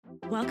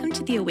Welcome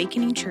to the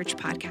Awakening Church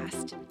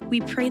podcast.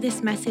 We pray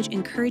this message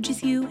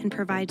encourages you and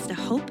provides the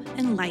hope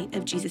and light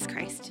of Jesus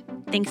Christ.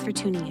 Thanks for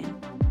tuning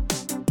in.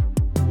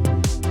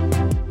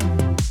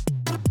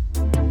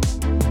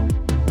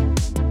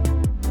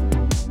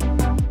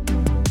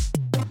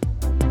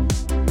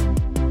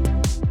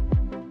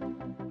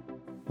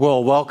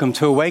 Well, welcome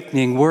to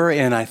Awakening. We're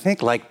in, I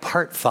think,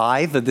 part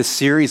 5 of this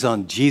series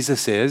on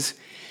Jesus is.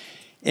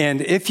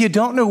 And if you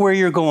don't know where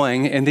you're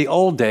going, in the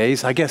old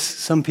days, I guess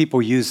some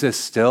people use this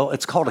still,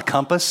 it's called a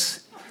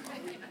compass.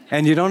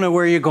 And you don't know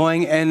where you're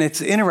going, and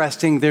it's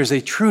interesting, there's a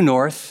true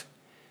north.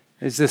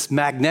 There's this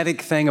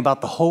magnetic thing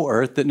about the whole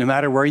earth that no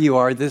matter where you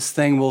are, this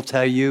thing will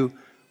tell you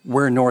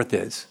where north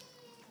is.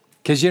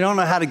 Because you don't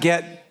know how to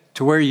get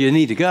to where you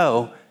need to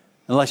go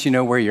unless you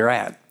know where you're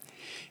at.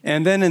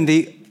 And then in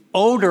the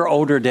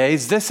older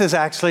days,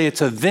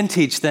 it's a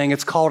vintage thing.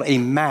 It's called a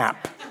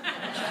map.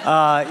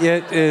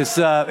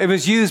 It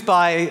was used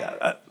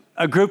by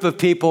a group of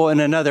people in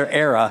another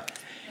era.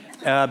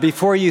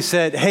 Before you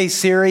said, "Hey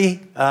Siri,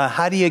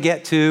 how do you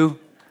get to?"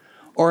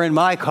 Or in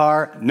my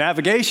car,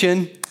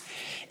 navigation.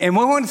 And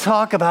what we want to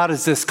talk about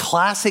is this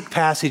classic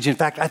passage. In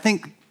fact, I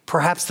think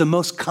perhaps the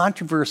most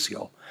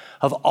controversial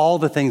of all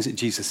the things that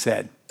Jesus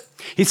said.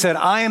 He said,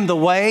 "I am the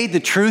way, the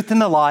truth, and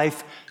the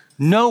life.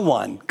 No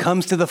one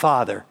comes to the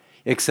Father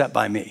except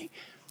by me."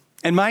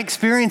 And my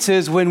experience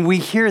is when we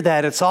hear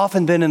that, it's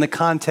often been in the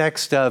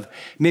context of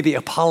maybe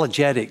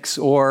apologetics,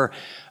 or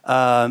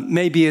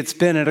maybe it's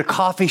been at a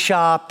coffee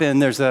shop and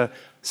there's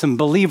some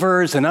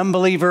believers and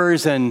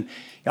unbelievers. And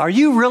are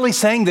you really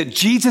saying that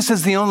Jesus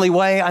is the only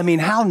way? I mean,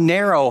 how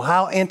narrow,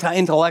 how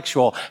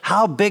anti-intellectual,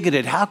 how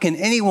bigoted, how can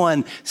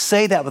anyone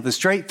say that with a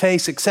straight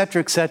face, et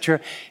cetera, et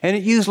cetera? And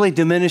it usually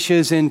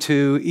diminishes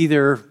into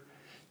either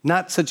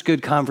not such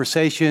good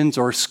conversations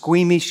or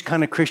squeamish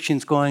kind of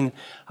Christians going,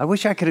 "I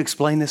wish I could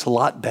explain this a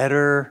lot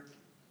better."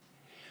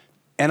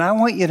 And I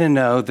want you to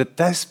know that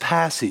this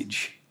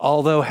passage,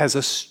 although has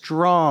a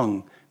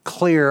strong,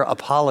 clear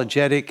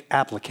apologetic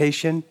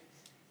application,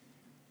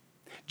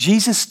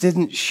 Jesus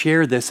didn't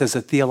share this as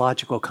a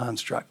theological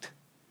construct.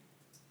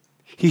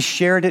 He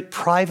shared it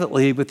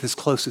privately with his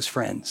closest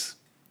friends.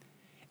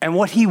 And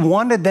what he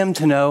wanted them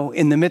to know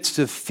in the midst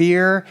of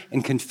fear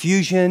and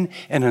confusion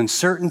and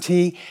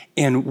uncertainty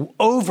and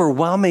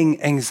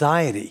overwhelming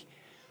anxiety,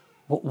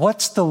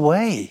 what's the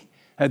way?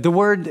 The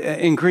word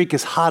in Greek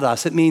is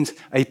hodos. It means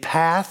a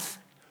path,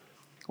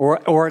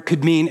 or it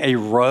could mean a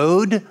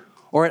road,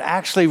 or it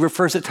actually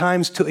refers at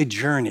times to a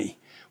journey.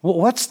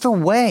 What's the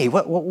way?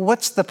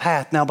 What's the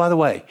path? Now, by the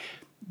way,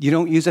 you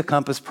don't use a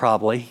compass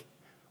probably,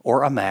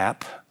 or a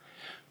map,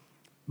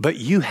 but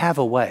you have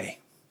a way.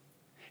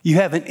 You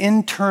have an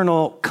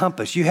internal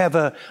compass. You have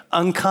an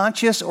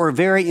unconscious or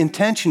very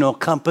intentional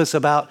compass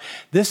about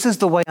this is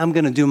the way I'm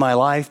going to do my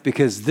life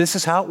because this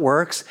is how it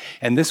works,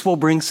 and this will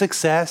bring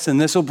success,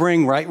 and this will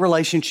bring right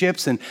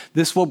relationships, and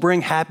this will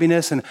bring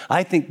happiness, and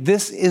I think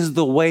this is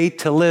the way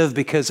to live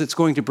because it's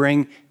going to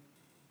bring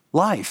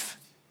life.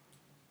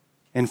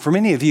 And for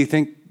many of you,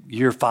 think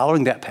you're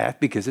following that path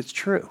because it's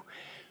true.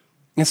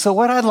 And so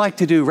what I'd like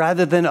to do,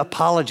 rather than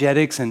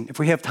apologetics, and if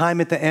we have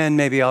time at the end,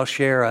 maybe I'll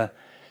share a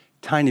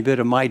tiny bit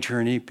of my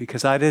journey,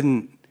 because I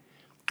didn't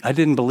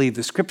believe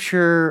the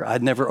scripture.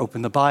 I'd never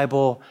opened the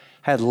Bible,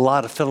 had a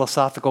lot of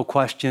philosophical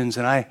questions,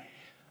 and I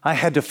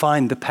had to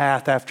find the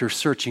path after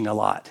searching a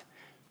lot.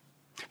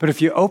 But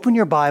if you open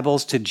your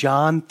Bibles to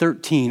John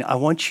 13, I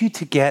want you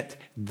to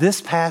get this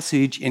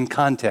passage in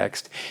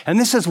context. And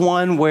this is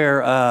one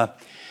where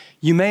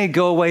you may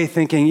go away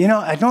thinking,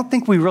 I don't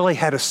think we really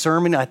had a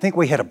sermon. I think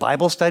we had a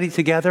Bible study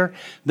together.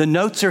 The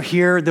notes are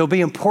here. They'll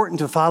be important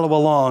to follow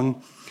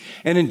along.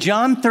 And in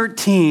John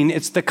 13,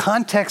 it's the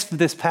context of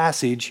this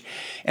passage.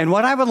 And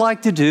what I would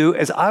like to do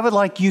is I would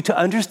like you to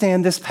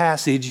understand this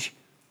passage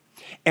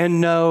and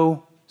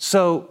know,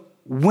 so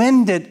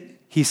when did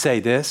he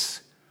say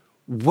this?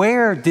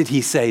 Where did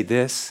he say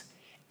this?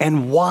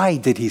 And why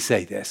did he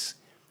say this?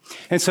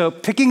 And so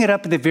picking it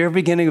up at the very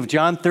beginning of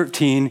John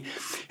 13,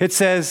 it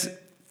says,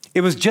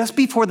 "It was just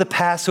before the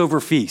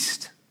Passover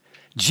feast.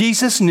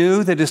 Jesus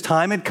knew that his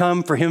time had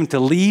come for him to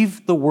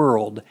leave the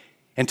world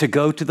and to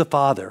go to the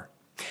Father.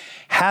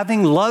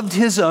 Having loved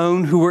his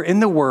own who were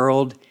in the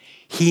world,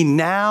 he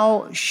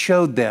now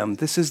showed them,"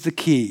 this is the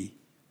key,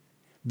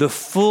 "the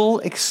full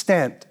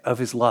extent of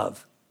his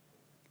love."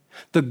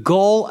 The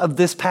goal of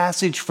this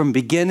passage from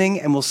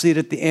beginning, and we'll see it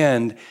at the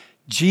end,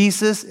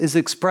 Jesus is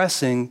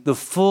expressing the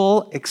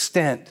full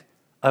extent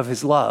of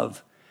his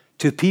love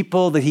to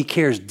people that he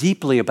cares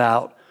deeply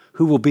about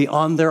who will be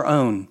on their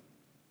own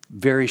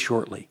very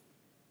shortly.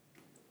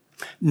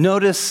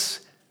 Notice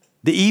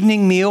the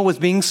evening meal was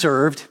being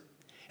served,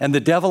 and the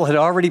devil had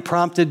already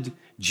prompted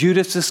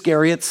Judas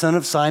Iscariot, son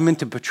of Simon,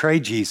 to betray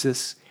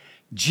Jesus.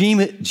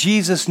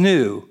 Jesus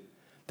knew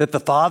that the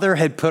Father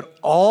had put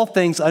all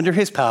things under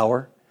his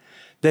power,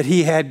 that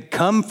he had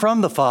come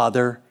from the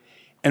Father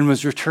and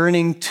was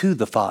returning to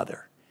the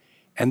Father.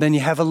 And then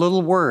you have a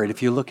little word,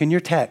 if you look in your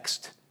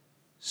text,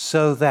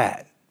 "so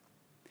that."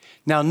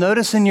 Now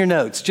notice in your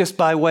notes, just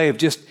by way of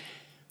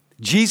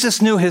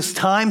Jesus knew his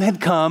time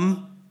had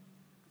come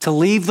to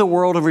leave the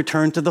world and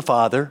return to the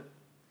Father.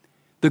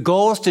 The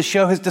goal is to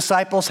show his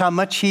disciples how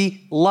much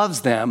he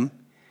loves them.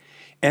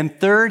 And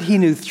third, he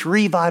knew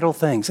three vital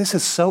things. This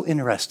is so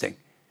interesting.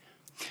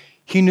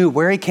 He knew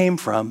where he came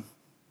from.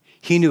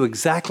 He knew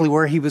exactly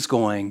where he was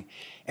going.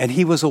 And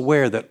he was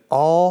aware that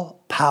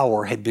all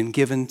power had been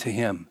given to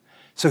him.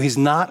 So he's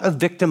not a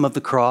victim of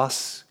the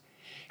cross.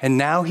 And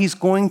now he's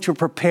going to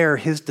prepare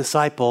his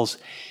disciples.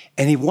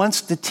 And he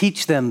wants to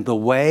teach them the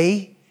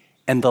way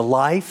and the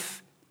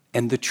life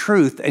and the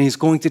truth. And he's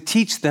going to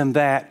teach them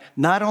that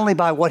not only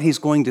by what he's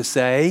going to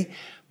say,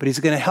 but he's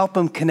going to help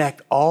them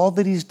connect all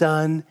that he's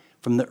done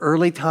from the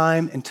early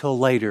time until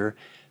later.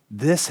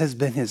 This has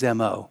been his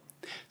MO.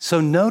 So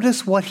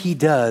notice what he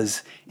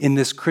does in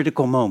this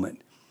critical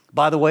moment.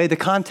 By the way, the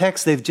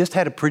context, they've just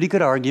had a pretty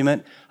good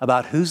argument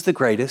about who's the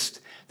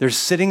greatest. They're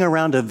sitting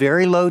around a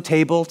very low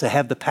table to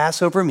have the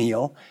Passover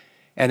meal.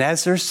 And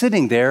as they're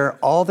sitting there,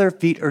 all their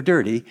feet are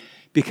dirty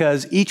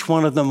because each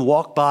one of them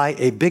walked by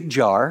a big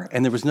jar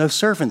and there was no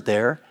servant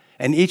there.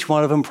 And each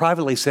one of them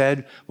privately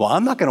said, well,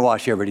 I'm not going to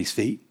wash everybody's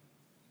feet.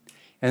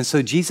 And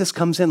so Jesus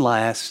comes in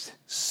last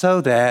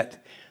so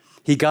that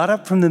he got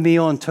up from the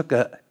meal and took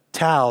a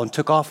towel and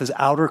took off his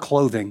outer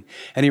clothing.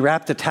 And he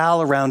wrapped a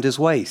towel around his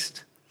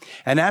waist.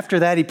 And after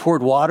that, he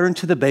poured water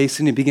into the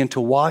basin and began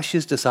to wash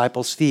his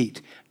disciples'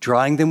 feet,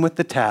 drying them with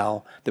the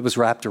towel that was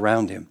wrapped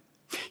around him.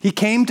 He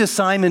came to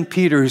Simon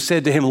Peter, who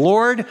said to him,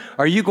 Lord,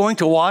 are you going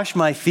to wash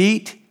my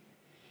feet?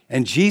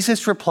 And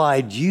Jesus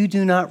replied, you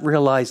do not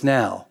realize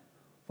now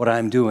what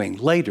I'm doing.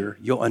 Later,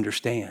 you'll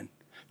understand.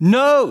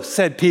 No,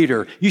 said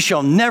Peter, you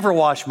shall never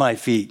wash my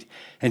feet.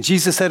 And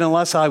Jesus said,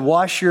 unless I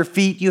wash your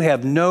feet, you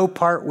have no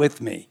part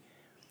with me.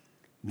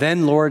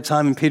 Then Lord,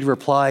 Simon Peter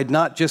replied,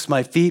 not just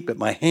my feet, but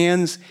my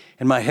hands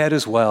and my head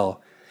as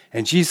well.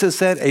 And Jesus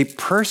said, a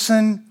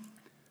person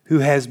who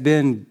has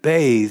been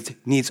bathed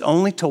needs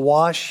only to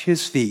wash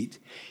his feet.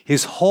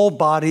 His whole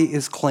body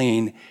is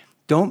clean.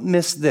 Don't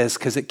miss this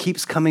because it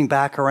keeps coming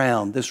back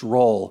around, this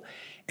role.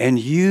 And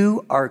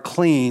you are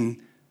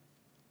clean,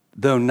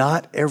 though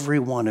not every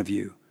one of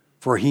you.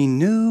 For he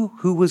knew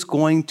who was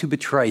going to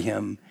betray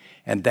him.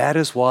 And that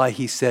is why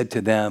he said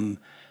to them,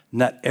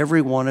 not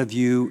every one of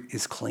you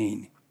is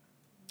clean.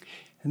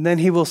 And then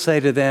he will say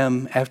to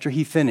them after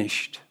he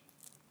finished,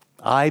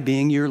 I,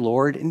 being your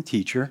Lord and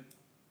teacher,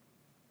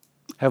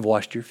 have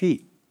washed your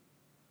feet.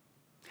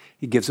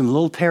 He gives them a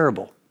little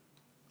parable.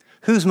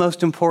 Who's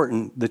most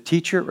important, the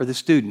teacher or the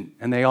student?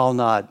 And they all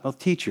nod. Well,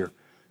 teacher.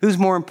 Who's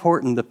more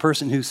important, the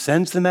person who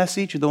sends the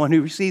message or the one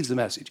who receives the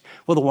message?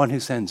 Well, the one who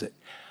sends it.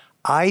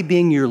 I,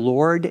 being your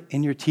Lord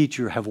and your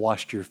teacher, have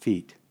washed your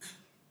feet.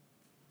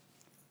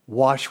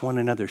 Wash one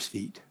another's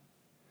feet.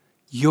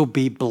 You'll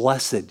be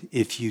blessed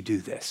if you do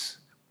this.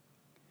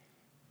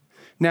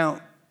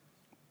 Now,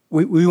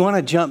 we want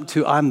to jump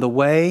to I'm the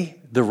way,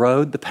 the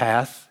road, the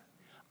path.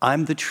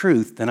 I'm the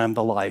truth, and I'm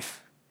the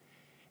life.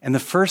 And the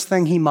first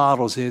thing he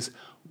models is,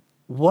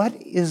 what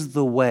is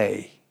the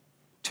way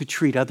to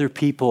treat other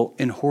people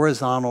in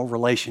horizontal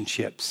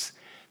relationships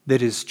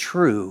that is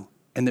true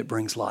and that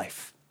brings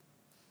life?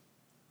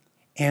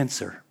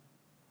 Answer,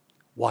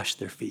 wash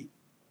their feet.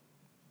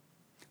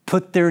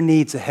 Put their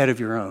needs ahead of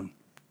your own.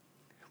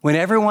 When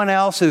everyone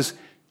else is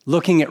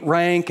looking at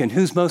rank and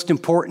who's most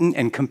important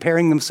and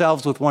comparing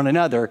themselves with one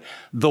another,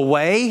 the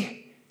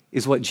way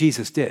is what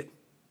Jesus did.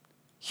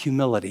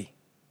 Humility,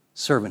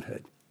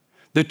 servanthood.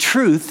 The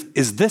truth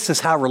is this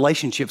is how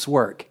relationships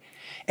work.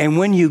 And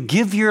when you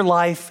give your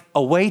life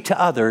away to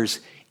others,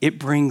 it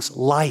brings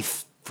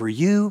life for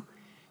you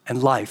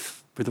and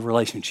life for the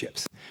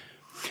relationships.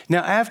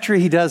 Now, after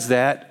he does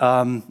that,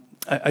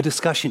 a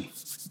discussion.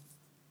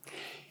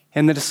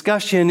 And the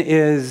discussion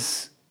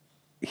is,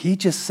 he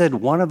just said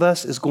one of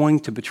us is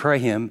going to betray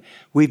him.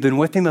 We've been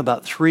with him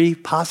about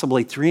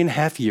possibly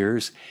 3.5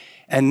 years.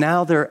 And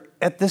now they're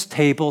at this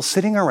table,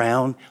 sitting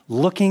around,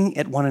 looking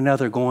at one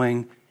another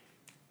going,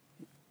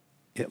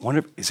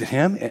 is it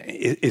him?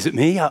 Is it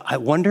me? I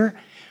wonder.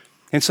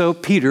 And so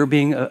Peter,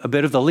 being a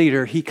bit of the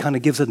leader, he kind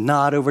of gives a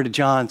nod over to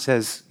John,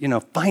 says,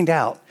 find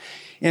out.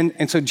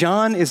 And so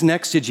John is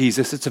next to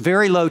Jesus. It's a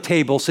very low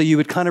table, so you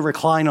would kind of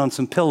recline on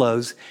some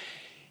pillows.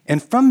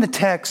 And from the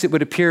text, it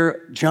would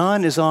appear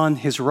John is on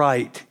his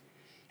right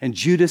and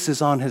Judas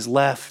is on his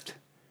left.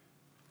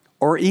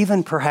 Or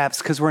even perhaps,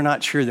 because we're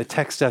not sure, the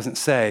text doesn't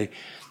say.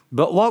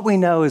 But what we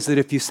know is that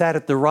if you sat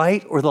at the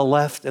right or the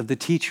left of the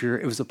teacher,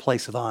 it was a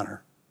place of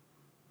honor.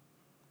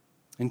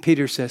 And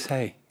Peter says,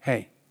 hey.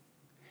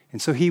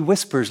 And so he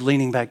whispers,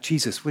 leaning back,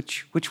 Jesus,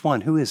 which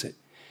one? Who is it?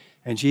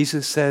 And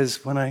Jesus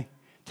says, when I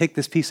take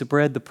this piece of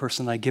bread, the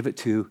person I give it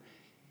to,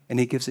 and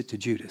he gives it to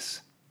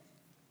Judas.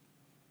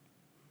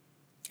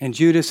 And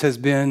Judas has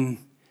been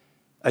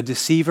a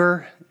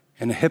deceiver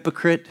and a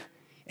hypocrite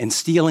and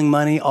stealing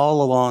money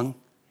all along.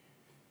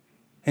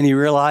 And he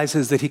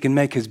realizes that he can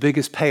make his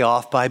biggest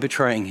payoff by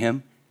betraying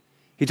him.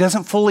 He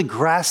doesn't fully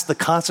grasp the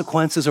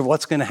consequences of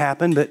what's going to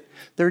happen, but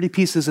 30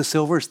 pieces of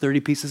silver is 30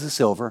 pieces of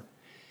silver.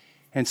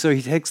 And so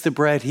he takes the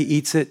bread, he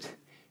eats it.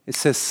 It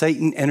says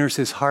Satan enters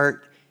his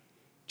heart.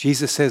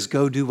 Jesus says,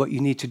 go do what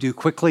you need to do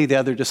quickly. The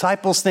other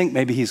disciples think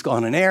maybe he's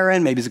on an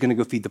errand, maybe he's going to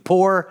go feed the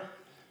poor.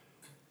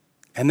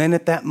 And then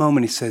at that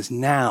moment, he says,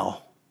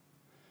 now,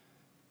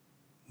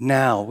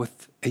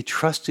 with a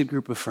trusted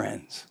group of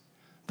friends,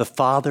 the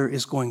Father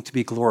is going to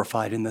be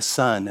glorified in the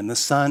Son, and the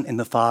Son in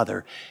the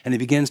Father. And he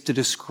begins to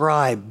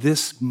describe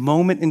this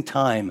moment in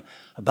time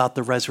about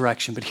the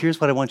resurrection. But here's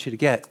what I want you to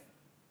get.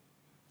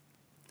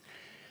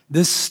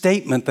 This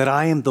statement that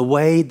I am the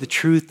way, the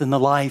truth, and the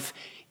life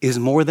is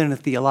more than a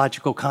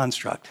theological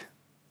construct.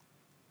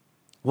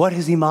 What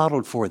has he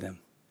modeled for them?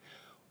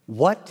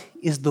 What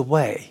is the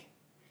way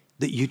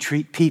that you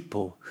treat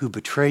people who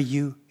betray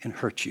you and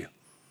hurt you?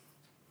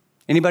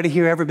 Anybody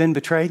here ever been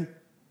betrayed?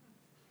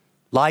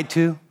 Lied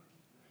to?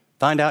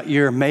 Find out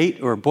your mate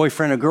or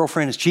boyfriend or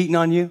girlfriend is cheating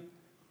on you?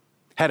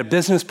 Had a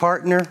business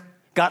partner?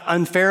 Got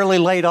unfairly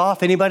laid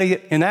off? Anybody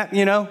in that,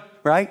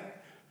 right?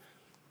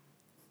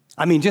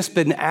 I mean, just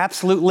been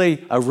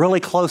absolutely a really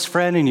close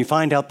friend and you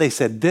find out they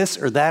said this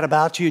or that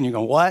about you and you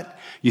go, what?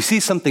 You see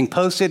something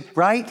posted,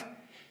 right?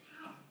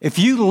 If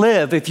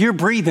you're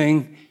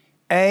breathing,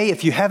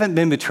 if you haven't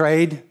been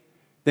betrayed,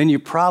 then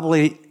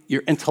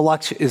your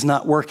intellect is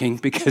not working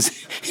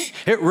because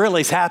it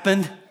really's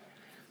happened.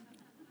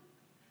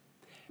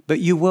 But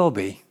you will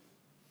be.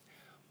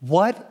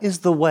 What is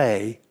the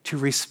way to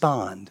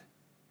respond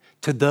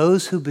to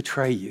those who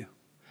betray you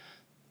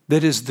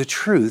that is the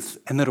truth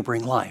and that'll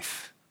bring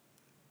life?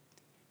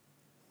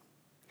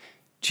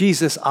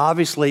 Jesus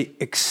obviously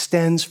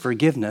extends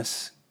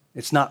forgiveness.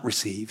 It's not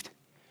received.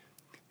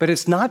 But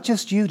it's not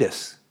just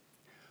Judas.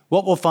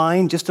 What we'll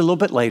find just a little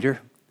bit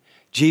later,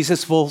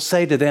 Jesus will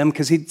say to them,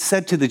 because he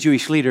said to the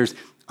Jewish leaders,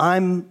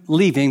 I'm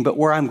leaving, but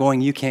where I'm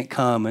going, you can't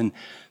come. And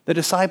the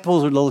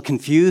disciples are a little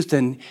confused,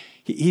 and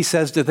he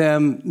says to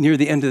them near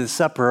the end of the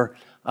supper,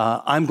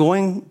 I'm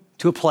going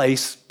to a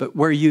place, but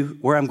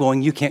where I'm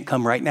going, you can't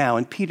come right now.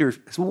 And Peter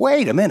says,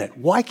 wait a minute,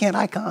 why can't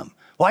I come?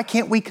 Why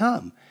can't we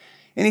come?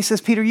 And he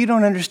says, Peter, you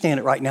don't understand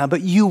it right now,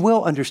 but you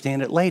will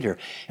understand it later.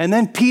 And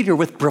then Peter,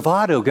 with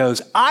bravado,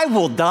 goes, I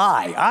will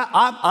die.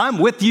 I'm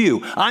with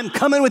you. I'm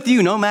coming with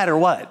you no matter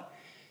what.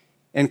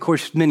 And of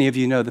course, many of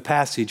you know the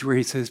passage where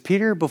he says,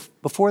 Peter,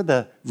 before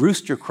the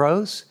rooster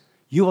crows,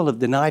 you will have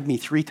denied me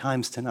 3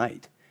 times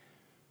tonight.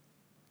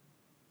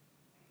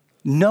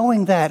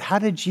 Knowing that, how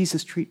did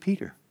Jesus treat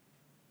Peter?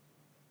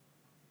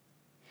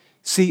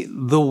 See,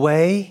 the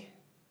way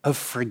of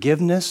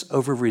forgiveness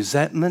over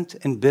resentment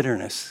and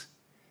bitterness.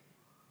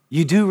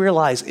 You do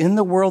realize in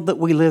the world that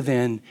we live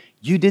in,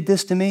 you did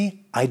this to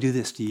me, I do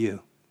this to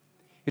you.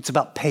 It's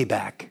about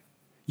payback.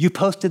 You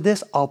posted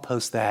this, I'll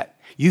post that.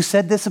 You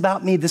said this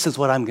about me, this is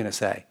what I'm going to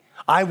say.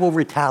 I will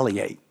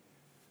retaliate.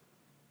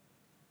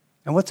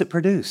 And what's it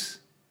produce?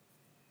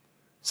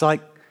 It's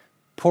like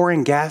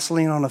pouring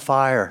gasoline on a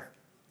fire.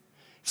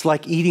 It's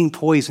like eating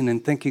poison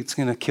and thinking it's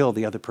going to kill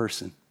the other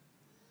person.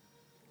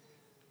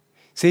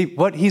 See,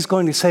 what he's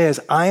going to say is,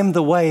 I am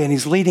the way, and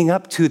he's leading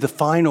up to the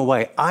final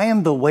way. I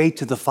am the way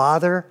to the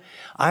Father.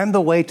 I am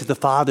the way to the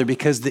Father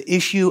because the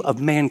issue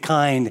of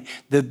mankind,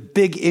 the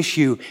big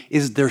issue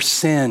is their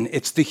sin.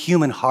 It's the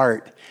human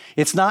heart.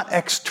 It's not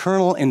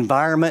external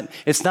environment.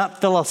 It's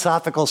not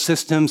philosophical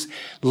systems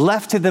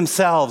left to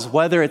themselves,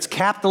 whether it's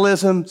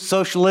capitalism,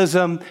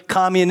 socialism,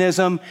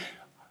 communism,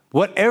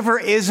 whatever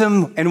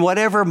ism and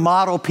whatever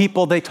model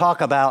people they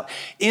talk about,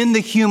 in the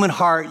human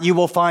heart, you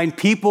will find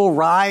people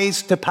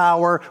rise to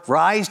power,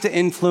 rise to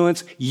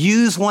influence,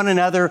 use one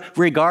another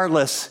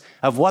regardless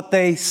of what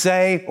they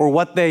say or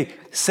what they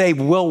say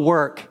will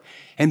work.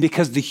 And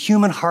because the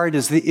human heart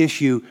is the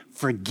issue,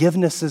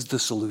 forgiveness is the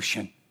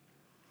solution.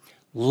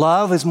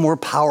 Love is more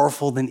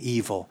powerful than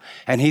evil.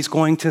 And he's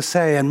going to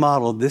say and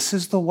model, this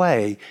is the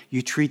way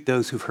you treat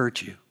those who've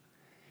hurt you.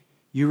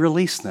 You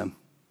release them.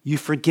 You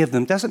forgive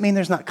them. Doesn't mean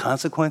there's not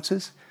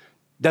consequences.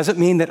 Doesn't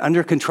mean that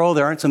under control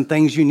there aren't some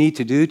things you need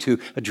to do to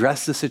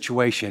address the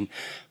situation.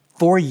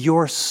 For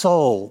your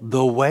soul,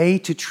 the way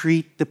to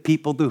treat the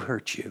people who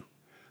hurt you,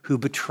 who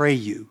betray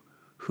you,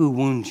 who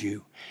wound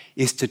you,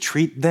 is to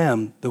treat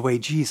them the way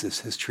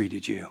Jesus has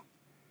treated you.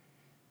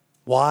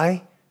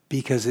 Why?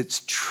 Because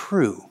it's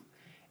true.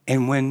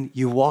 And when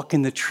you walk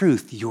in the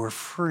truth, you're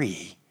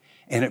free,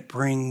 and it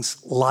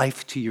brings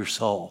life to your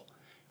soul.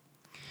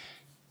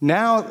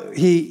 Now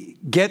he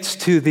gets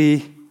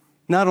to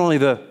not only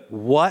the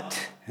what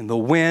and the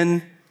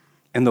when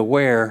and the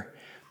where,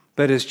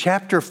 but as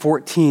chapter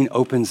 14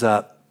 opens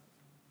up,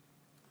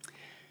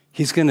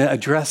 he's going to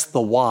address the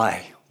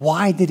why.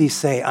 Why did he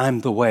say,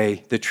 I'm the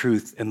way, the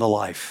truth, and the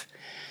life?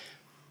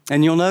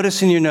 And you'll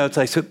notice in your notes,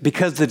 I said,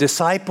 because the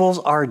disciples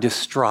are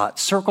distraught.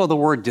 Circle the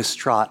word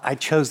distraught. I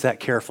chose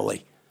that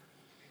carefully.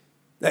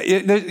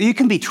 You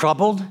can be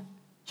troubled.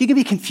 You can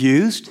be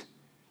confused.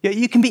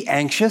 You can be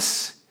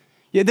anxious.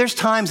 Yeah, there's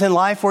times in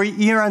life where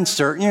you're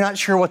uncertain, you're not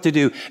sure what to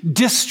do.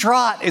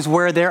 Distraught is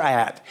where they're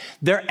at.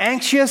 They're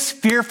anxious,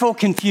 fearful,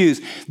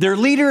 confused. Their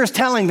leader is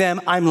telling them,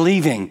 I'm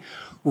leaving.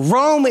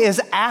 Rome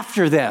is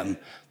after them.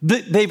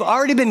 They've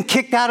already been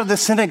kicked out of the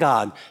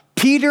synagogue.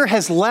 Peter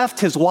has left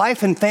his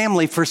wife and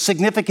family for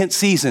significant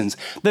seasons.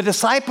 The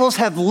disciples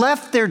have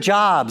left their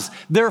jobs.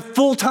 They're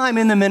full-time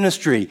in the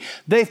ministry.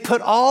 They've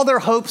put all their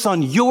hopes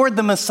on you're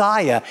the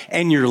Messiah,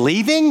 and you're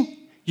leaving?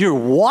 You're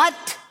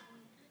what?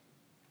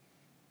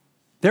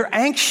 They're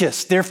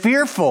anxious, they're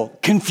fearful,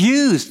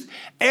 confused.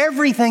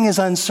 Everything is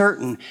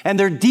uncertain, and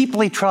they're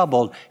deeply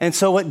troubled. And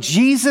so what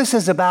Jesus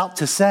is about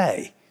to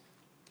say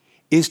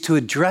is to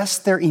address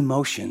their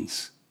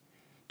emotions,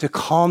 to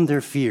calm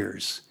their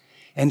fears,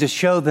 and to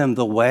show them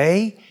the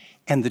way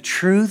and the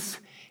truth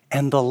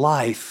and the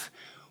life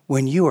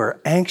when you are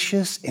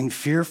anxious and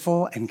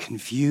fearful and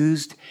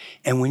confused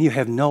and when you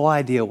have no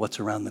idea what's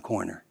around the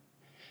corner.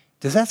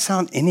 Does that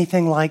sound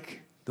anything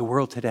like the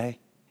world today?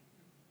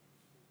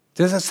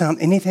 Does that sound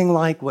anything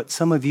like what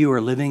some of you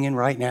are living in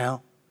right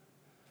now?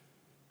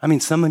 I mean,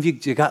 some of you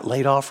got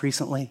laid off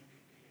recently.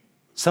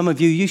 Some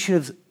of you should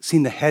have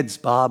seen the heads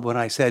bob when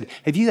I said,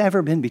 have you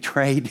ever been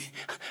betrayed?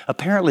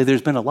 Apparently,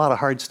 there's been a lot of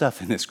hard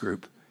stuff in this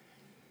group.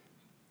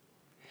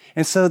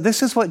 And so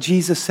this is what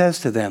Jesus says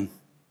to them.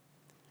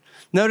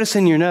 Notice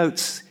in your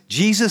notes,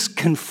 Jesus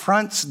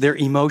confronts their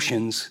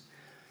emotions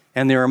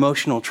and their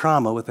emotional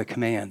trauma with a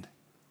command.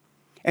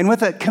 And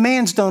with it,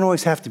 commands don't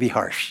always have to be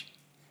harsh.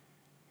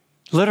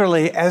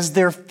 Literally, as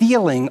they're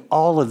feeling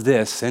all of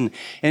this, and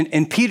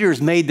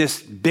Peter's made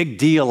this big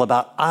deal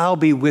about, I'll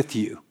be with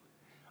you.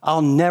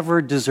 I'll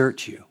never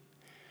desert you.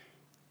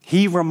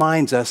 He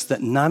reminds us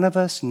that none of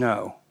us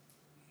know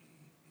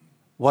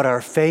what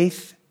our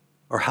faith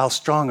or how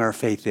strong our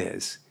faith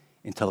is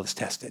until it's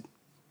tested.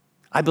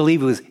 I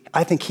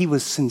think he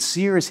was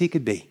sincere as he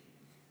could be.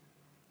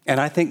 And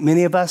I think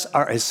many of us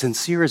are as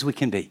sincere as we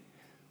can be.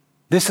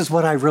 This is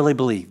what I really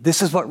believe.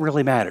 This is what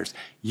really matters.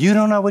 You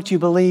don't know what you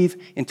believe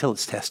until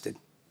it's tested.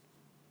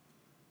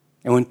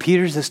 And when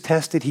Peter's is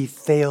tested, he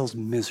fails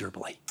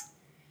miserably.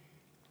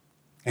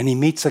 And he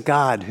meets a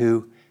God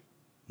who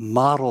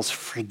models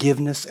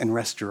forgiveness and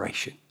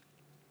restoration.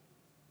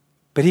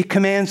 But he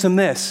commands them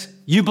this: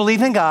 you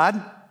believe in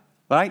God,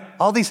 right?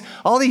 All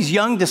these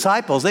young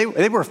disciples, they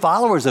were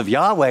followers of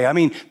Yahweh. I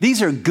mean,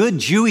 these are good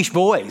Jewish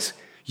boys.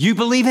 You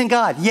believe in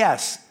God?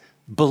 Yes.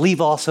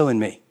 Believe also in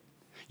me.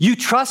 You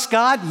trust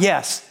God?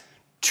 Yes.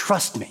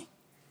 Trust me.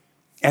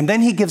 And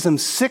then he gives them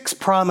 6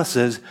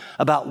 promises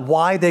about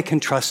why they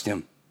can trust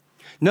him.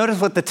 Notice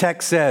what the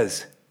text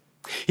says.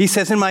 He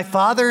says, in my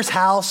Father's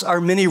house are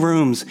many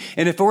rooms,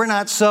 and if it were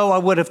not so, I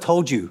would have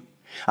told you.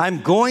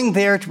 I'm going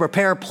there to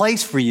prepare a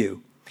place for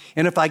you.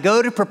 And if I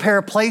go to prepare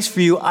a place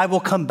for you, I will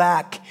come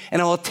back,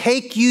 and I will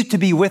take you to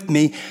be with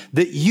me,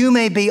 that you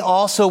may be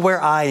also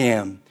where I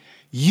am.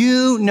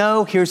 You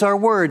know, here's our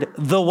word,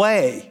 the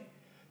way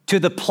to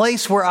the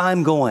place where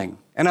I'm going.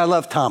 And I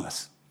love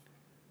Thomas.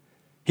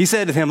 He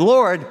said to him,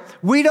 Lord,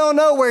 we don't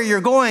know where you're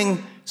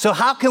going, so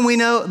how can we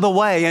know the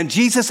way? And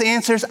Jesus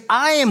answers,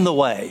 I am the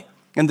way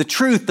and the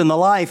truth and the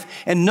life,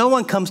 and no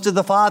one comes to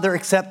the Father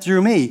except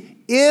through me.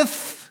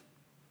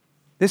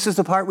 This is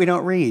the part we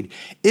don't read,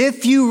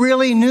 if you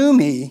really knew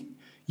me,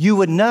 you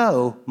would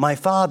know my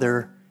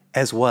Father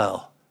as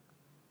well.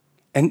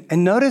 And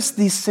notice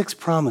these 6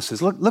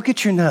 promises. Look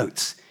at your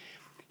notes.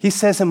 He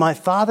says, in my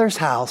Father's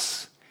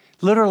house,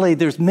 literally,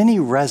 there's many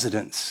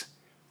residents.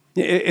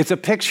 It's a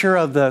picture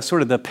of the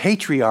sort of the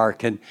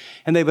patriarch, and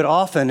they would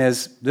often,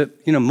 as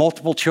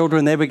multiple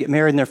children, they would get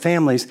married in their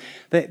families.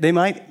 They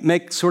might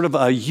make sort of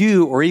a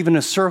U or even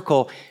a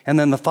circle, and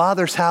then the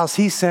Father's house.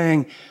 He's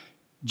saying,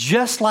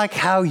 just like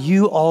how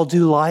you all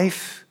do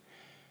life,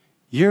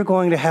 you're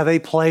going to have a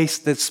place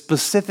that's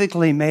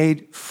specifically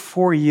made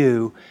for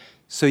you,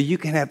 so you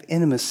can have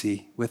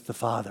intimacy with the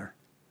Father.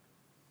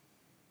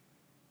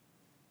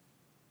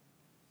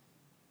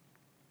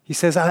 He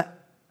says,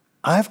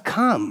 I've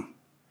come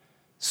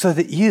so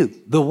that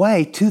you, the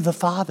way to the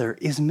Father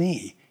is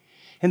me.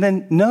 And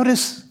then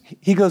notice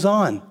he goes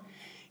on.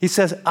 He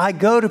says, I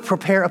go to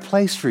prepare a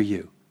place for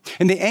you.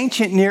 In the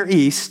ancient Near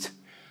East,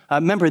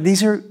 remember,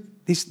 these are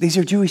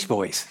Jewish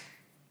boys.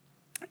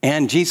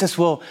 And Jesus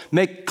will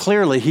make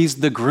clearly he's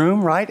the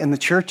groom, right? And the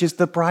church is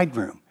the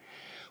bridegroom.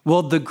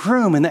 Well, the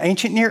groom in the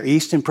ancient Near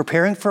East, in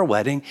preparing for a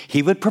wedding,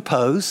 he would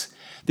propose.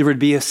 There would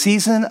be a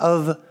season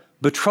of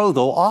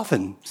betrothal,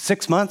 often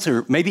 6 months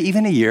or maybe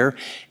even a year,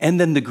 and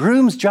then the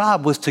groom's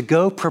job was to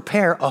go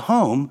prepare a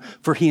home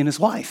for he and his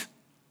wife.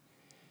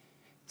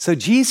 So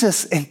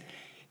Jesus, and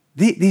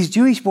these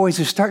Jewish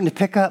boys are starting to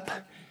pick up,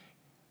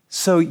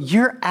 so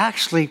you're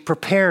actually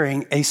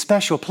preparing a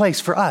special place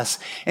for us.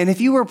 And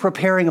if you were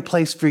preparing a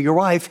place for your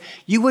wife,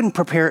 you wouldn't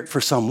prepare it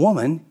for some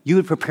woman, you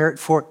would prepare it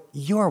for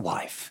your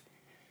wife.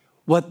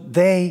 What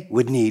they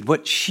would need,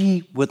 what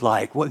she would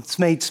like, what's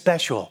made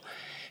special.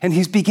 And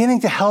he's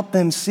beginning to help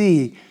them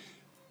see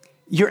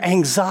your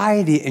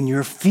anxiety and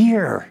your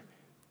fear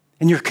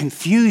and your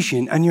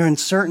confusion and your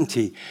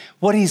uncertainty.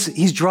 What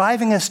he's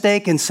driving a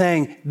stake and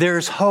saying,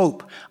 there's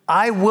hope.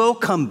 I will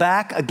come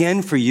back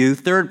again for you.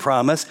 3rd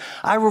promise.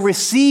 I will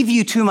receive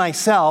you to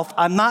myself.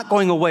 I'm not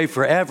going away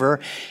forever,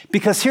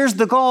 because here's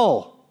the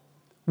goal.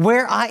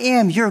 Where I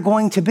am, you're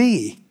going to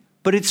be.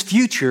 but it's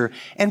future.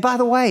 And by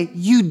the way,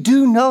 you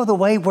do know the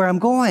way where I'm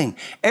going.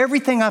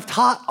 Everything I've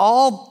taught,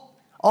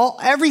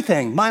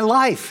 everything, my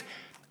life,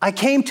 I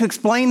came to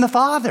explain the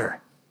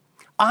Father.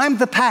 I'm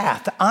the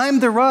path. I'm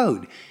the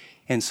road.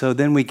 And so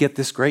then we get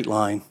this great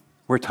line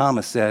where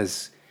Thomas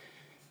says,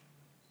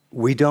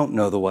 we don't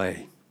know the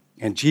way.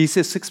 And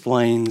Jesus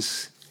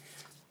explains,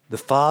 the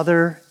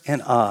Father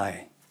and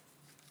I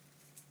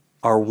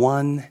are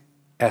one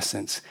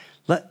essence.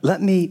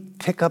 Let me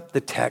pick up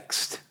the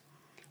text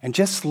and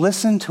just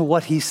listen to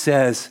what he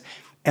says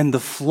and the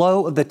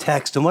flow of the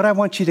text. And what I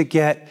want you to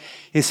get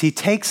is he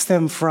takes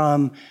them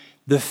from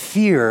the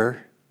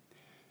fear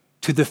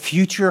to the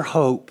future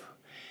hope.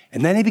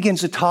 And then he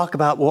begins to talk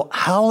about, well,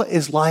 how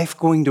is life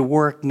going to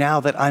work now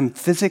that I'm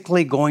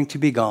physically going to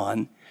be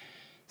gone?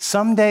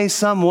 Someday,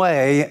 some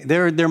way,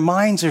 their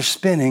minds are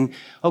spinning.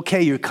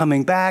 Okay, you're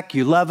coming back.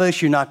 You love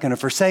us. You're not going to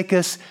forsake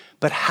us.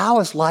 But how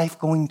is life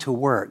going to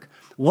work?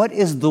 What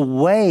is the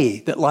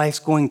way that life's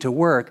going to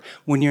work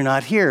when you're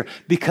not here?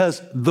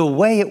 Because the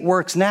way it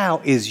works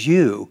now is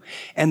you,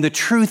 and the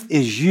truth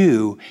is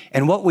you.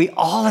 And what we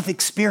all have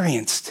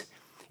experienced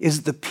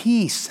is the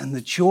peace and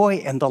the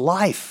joy and the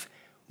life.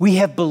 We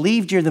have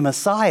believed you're the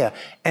Messiah,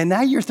 and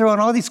now you're throwing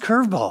all these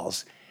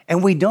curveballs,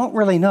 and we don't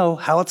really know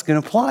how it's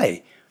going to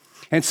play.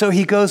 And so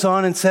he goes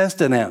on and says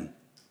to them,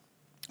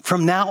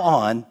 from now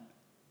on,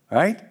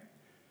 right,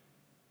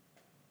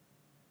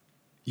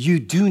 you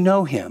do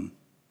know him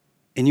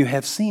and you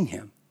have seen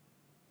him.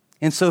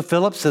 And so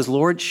Philip says,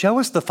 Lord, show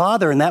us the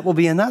Father and that will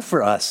be enough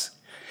for us.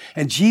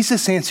 And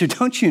Jesus answered,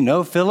 don't you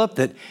know, Philip,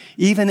 that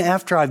even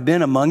after I've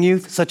been among you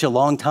such a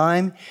long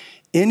time,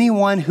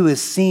 anyone who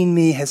has seen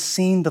me has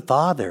seen the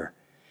Father.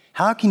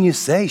 How can you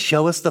say,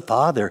 show us the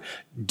Father?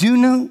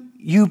 Do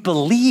you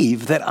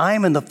believe that I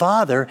am in the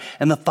Father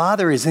and the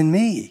Father is in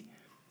me?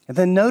 And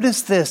then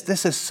notice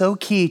this is so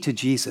key to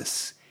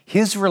Jesus.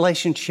 His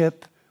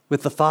relationship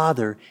with the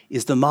Father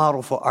is the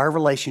model for our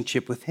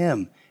relationship with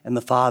him and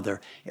the Father.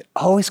 It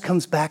always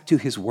comes back to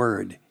his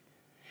word.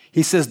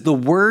 He says, the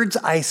words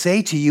I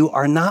say to you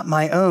are not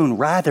my own.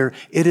 Rather,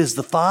 it is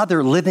the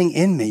Father living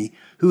in me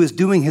who is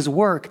doing his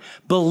work.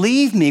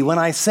 Believe me when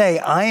I say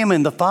I am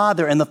in the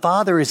Father and the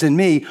Father is in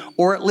me,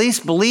 or at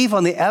least believe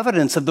on the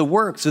evidence of the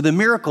works or the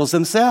miracles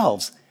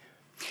themselves.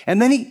 And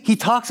then he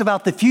talks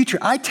about the future.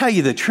 I tell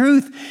you the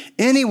truth,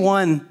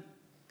 anyone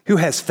who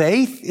has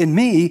faith in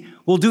me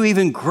will do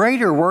even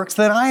greater works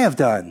than I have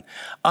done.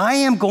 I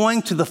am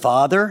going to the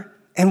Father,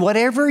 and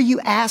whatever you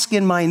ask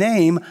in my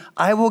name,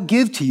 I will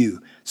give to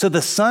you, so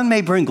the Son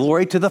may bring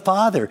glory to the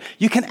Father.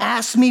 You can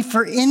ask me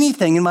for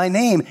anything in my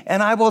name,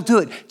 and I will do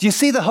it. Do you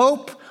see the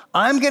hope?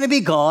 I'm going to be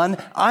gone.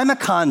 I'm a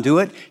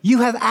conduit. You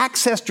have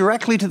access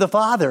directly to the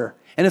Father,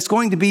 and it's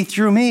going to be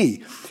through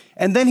me.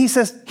 And then he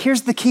says,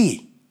 here's the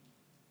key.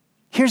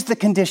 Here's the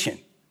condition.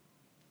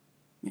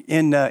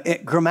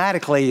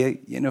 Grammatically,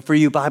 for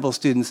you Bible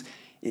students,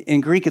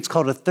 in Greek, it's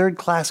called a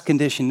third-class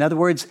condition. In other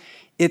words,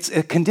 it's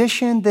a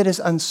condition that is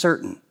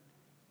uncertain.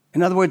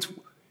 In other words,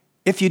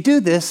 if you do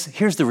this,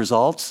 here's the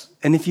results.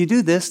 And if you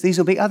do this, these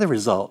will be other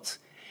results.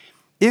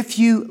 If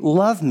you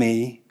love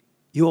me,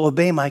 you will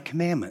obey my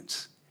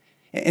commandments.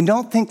 And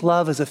don't think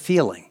love as a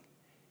feeling.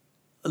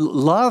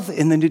 Love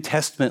in the New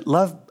Testament,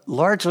 love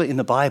largely in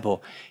the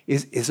Bible,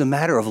 is a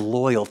matter of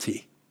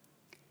loyalty.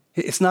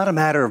 It's not a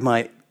matter of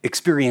my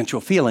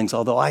experiential feelings,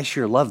 although I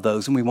sure love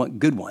those and we want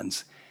good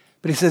ones.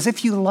 But he says,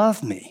 if you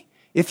love me,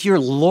 if you're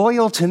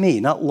loyal to me,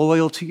 not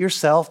loyal to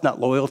yourself, not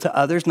loyal to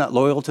others, not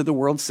loyal to the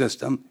world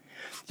system,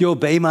 you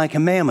obey my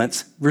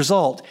commandments.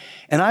 Result,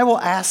 and I will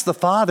ask the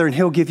Father and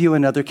he'll give you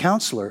another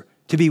counselor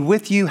to be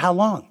with you how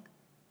long?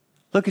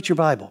 Look at your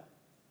Bible.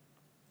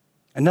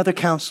 Another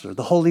counselor,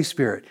 the Holy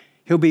Spirit.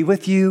 He'll be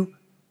with you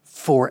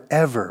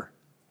forever.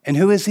 And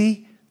who is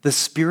he? The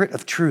Spirit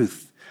of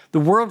truth. The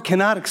world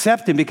cannot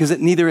accept him because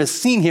it neither has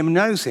seen him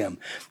nor knows him.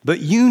 But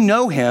you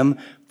know him,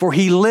 for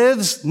he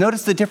lives,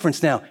 notice the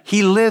difference now,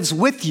 he lives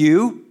with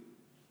you.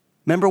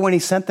 Remember when he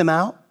sent them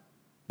out?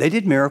 They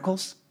did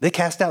miracles. They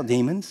cast out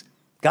demons.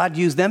 God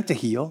used them to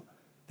heal.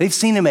 They've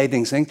seen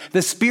amazing things.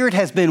 The Spirit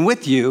has been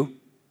with you,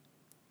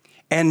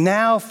 and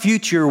now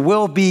future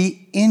will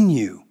be in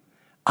you.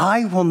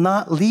 I will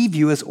not leave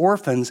you as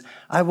orphans.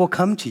 I will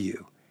come to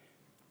you.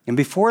 And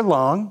before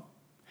long,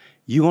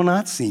 you will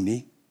not see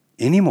me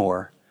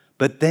anymore,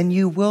 but then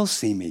you will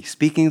see me,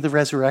 speaking of the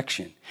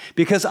resurrection.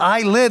 Because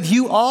I live,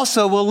 you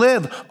also will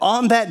live.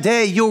 On that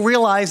day, you'll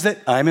realize that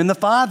I'm in the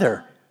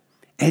Father,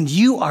 and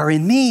you are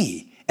in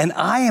me, and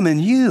I am in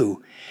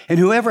you. And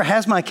whoever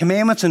has my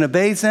commandments and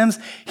obeys them,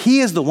 he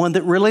is the one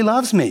that really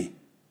loves me.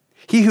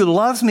 He who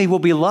loves me will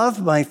be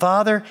loved by my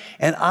Father,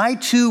 and I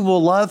too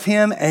will love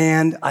him.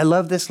 And I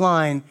love this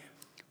line,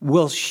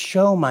 will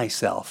show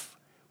myself.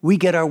 We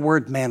get our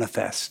word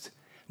manifest.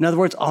 In other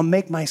words, I'll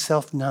make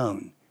myself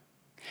known.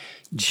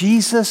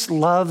 Jesus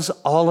loves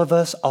all of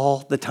us all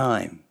the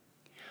time.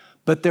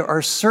 But there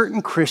are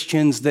certain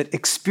Christians that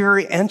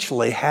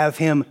experientially have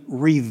him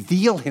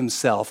reveal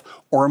himself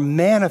or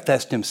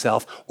manifest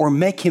himself or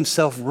make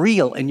himself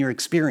real in your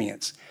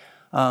experience.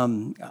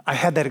 I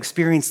had that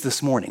experience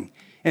this morning.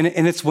 And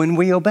it's when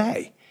we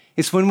obey.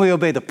 It's when we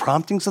obey the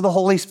promptings of the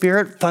Holy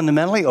Spirit,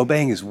 fundamentally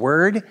obeying his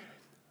word,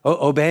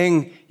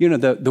 obeying,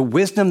 the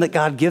wisdom that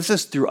God gives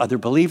us through other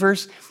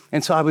believers.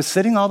 And so I was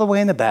sitting all the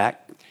way in the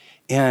back,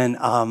 and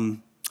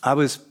I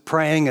was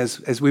praying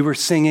as we were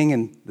singing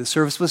and the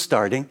service was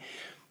starting.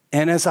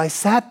 And as I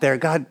sat there,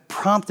 God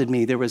prompted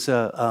me. There was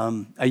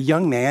a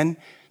young man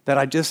that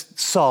I just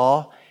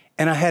saw,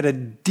 and I had a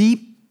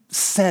deep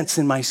sense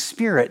in my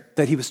spirit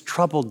that he was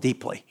troubled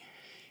deeply.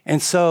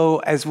 And so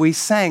as we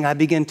sang, I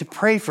began to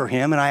pray for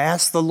him, and I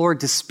asked the Lord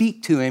to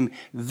speak to him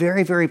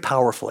very, very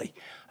powerfully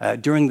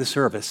during the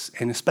service,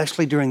 and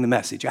especially during the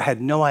message. I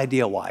had no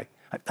idea why.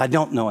 I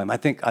don't know him. I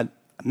think I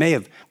may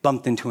have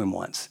bumped into him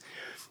once.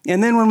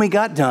 And then when we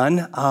got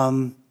done,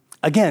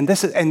 again,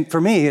 and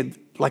for me,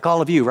 like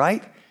all of you,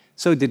 right?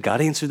 So did God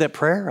answer that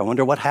prayer? I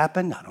wonder what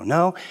happened. I don't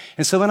know.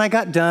 And so when I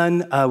got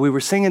done, we were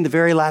singing the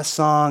very last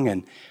song,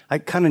 and I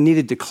kind of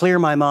needed to clear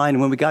my mind.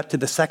 And when we got to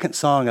the second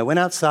song, I went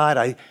outside,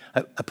 I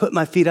put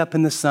my feet up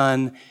in the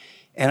sun,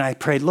 and I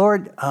prayed,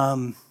 Lord,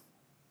 I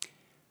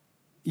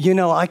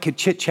could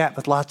chit-chat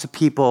with lots of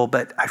people,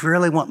 but I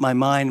really want my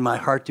mind and my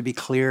heart to be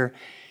clear.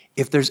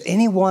 If there's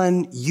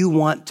anyone you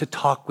want to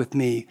talk with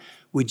me,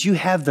 would you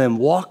have them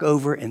walk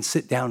over and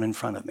sit down in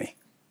front of me?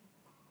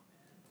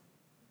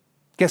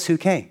 Guess who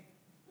came?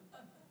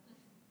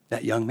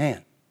 That young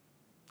man.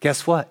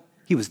 Guess what?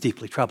 He was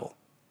deeply troubled.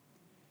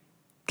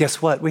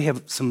 Guess what? We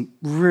have some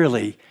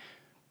really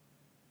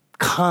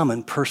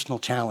common personal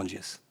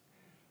challenges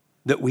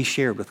that we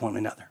shared with one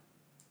another.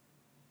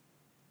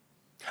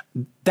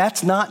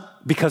 That's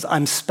not because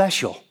I'm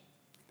special.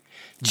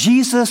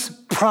 Jesus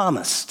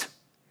promised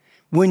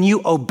when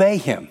you obey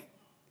him,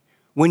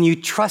 when you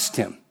trust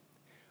him,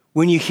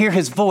 when you hear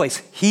his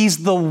voice,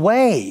 he's the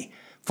way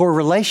for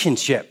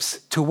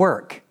relationships to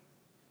work.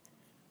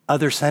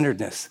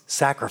 Other-centeredness,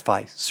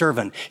 sacrifice,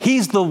 servant.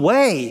 He's the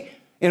way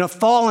in a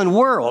fallen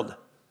world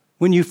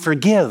when you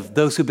forgive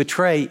those who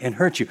betray and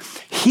hurt you.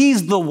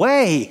 He's the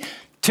way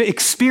to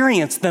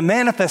experience the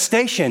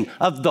manifestation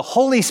of the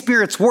Holy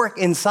Spirit's work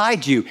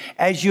inside you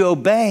as you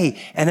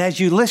obey and as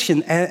you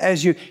listen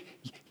and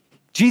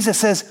Jesus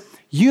says,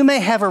 you may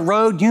have a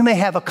road, you may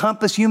have a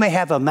compass, you may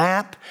have a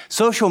map.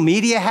 Social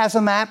media has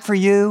a map for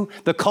you.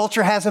 The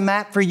culture has a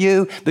map for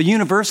you. The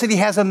university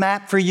has a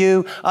map for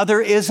you.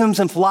 Other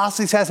isms and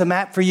philosophies has a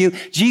map for you.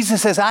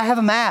 Jesus says, I have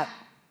a map.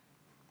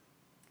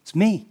 It's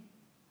me.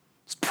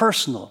 It's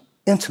personal,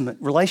 intimate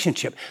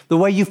relationship. The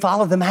way you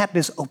follow the map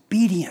is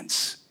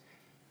obedience.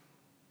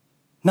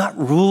 Not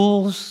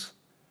rules,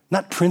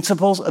 not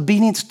principles.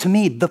 Obedience to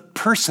me, the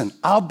person.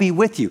 I'll be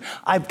with you.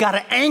 I've got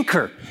to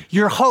anchor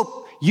your hope.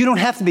 You don't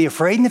have to be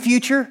afraid in the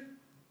future.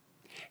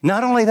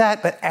 Not only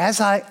that, but as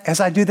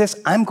I do this,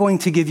 I'm going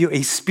to give you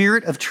a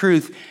spirit of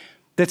truth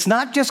that's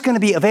not just going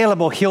to be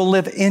available, he'll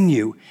live in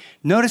you.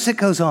 Notice it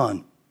goes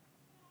on.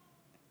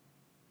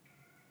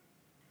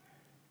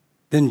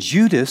 Then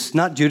Judas,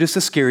 not Judas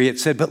Iscariot,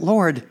 said, but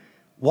Lord,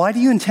 why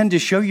do you intend to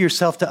show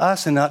yourself to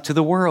us and not to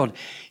the world?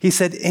 He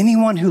said,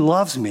 anyone who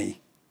loves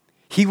me,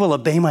 he will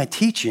obey my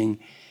teaching.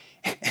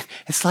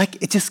 It's like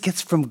it just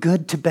gets from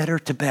good to better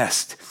to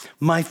best.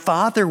 My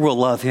Father will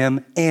love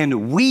him,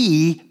 and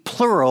we,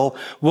 plural,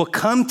 will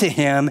come to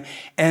him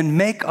and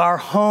make our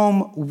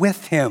home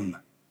with him.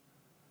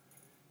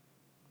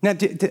 Now,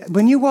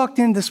 when you walked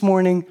in this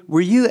morning,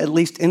 were you at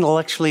least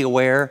intellectually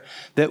aware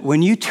that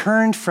when you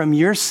turned from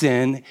your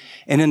sin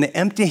and in the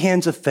empty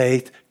hands of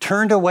faith,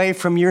 turned away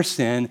from your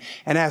sin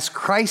and asked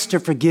Christ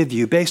to forgive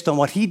you based on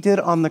what he did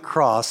on the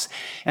cross,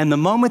 and the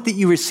moment that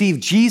you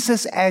received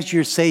Jesus as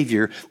your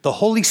Savior, the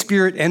Holy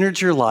Spirit entered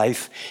your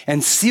life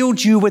and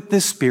sealed you with the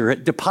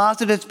Spirit,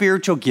 deposited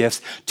spiritual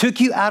gifts, took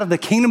you out of the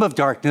kingdom of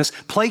darkness,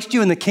 placed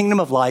you in the kingdom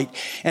of light,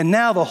 and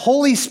now the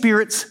Holy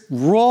Spirit's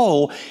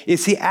role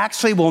is he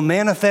actually will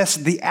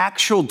manifest the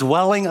actual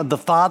dwelling of the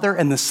Father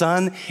and the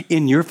Son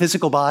in your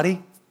physical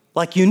body?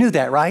 Like you knew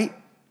that, right?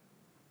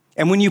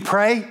 And when you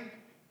pray,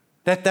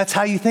 that's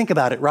how you think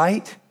about it,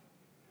 right?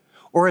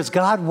 Or is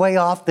God way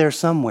off there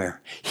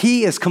somewhere?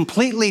 He is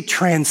completely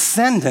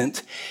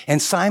transcendent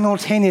and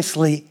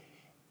simultaneously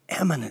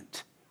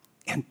eminent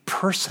and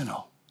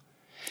personal.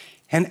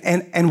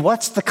 And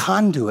what's the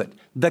conduit?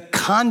 The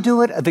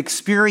conduit of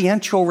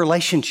experiential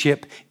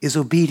relationship is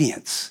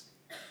obedience.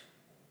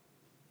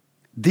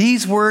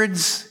 These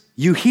words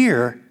you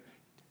hear,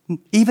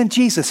 even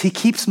Jesus, he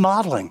keeps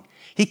modeling.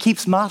 He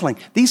keeps modeling.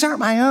 These aren't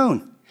my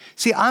own.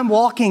 See, I'm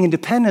walking in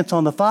dependence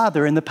on the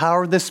Father and the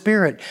power of the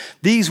Spirit.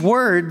 These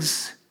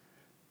words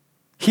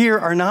here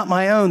are not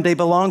my own. They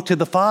belong to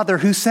the Father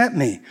who sent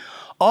me.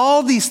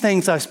 All these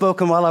things I've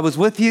spoken while I was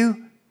with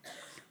you,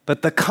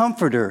 but the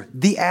Comforter,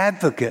 the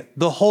Advocate,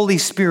 the Holy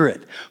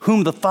Spirit,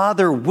 whom the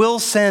Father will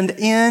send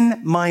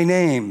in my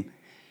name,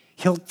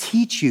 he'll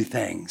teach you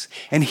things,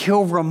 and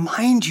he'll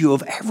remind you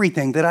of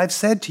everything that I've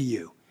said to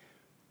you.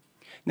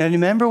 Now,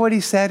 remember what he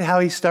said, how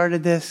he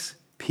started this?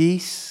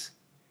 Peace,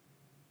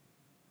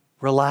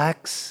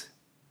 relax,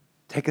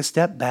 take a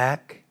step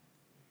back.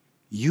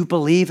 You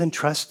believe and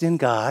trust in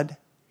God.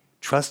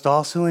 trust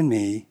also in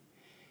me.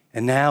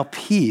 And now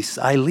peace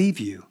I leave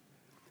you,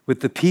 with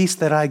the peace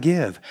that I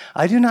give.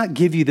 I do not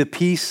give you the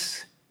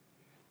peace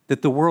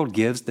that the world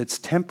gives that's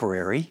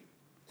temporary,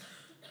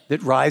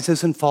 that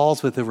rises and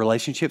falls with the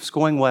relationships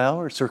going well,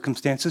 or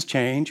circumstances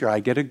change, or I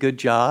get a good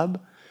job,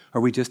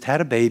 or we just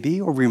had a baby,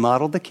 or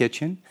remodeled the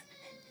kitchen.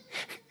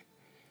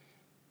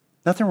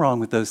 Nothing wrong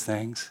with those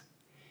things.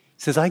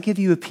 He says, I give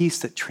you a peace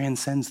that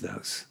transcends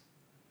those.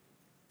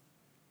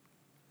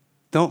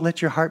 Don't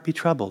let your heart be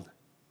troubled.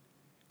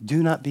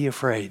 Do not be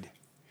afraid.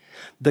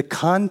 The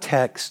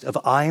context of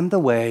I am the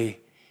way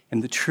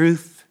and the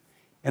truth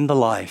and the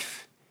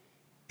life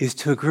is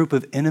to a group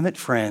of intimate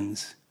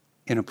friends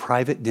in a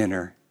private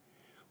dinner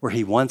where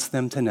he wants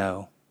them to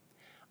know,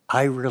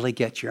 I really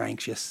get you're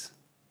anxious.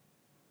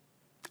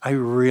 I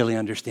really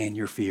understand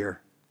your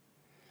fear.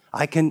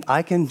 I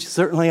can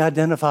certainly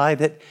identify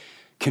that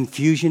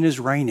confusion is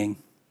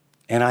reigning,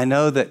 and I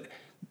know that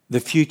the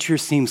future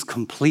seems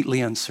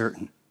completely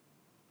uncertain.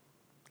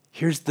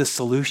 Here's the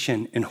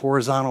solution in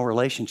horizontal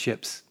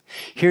relationships.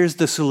 Here's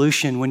the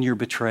solution when you're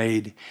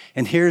betrayed,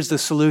 and here's the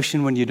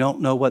solution when you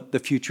don't know what the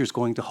future is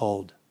going to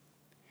hold.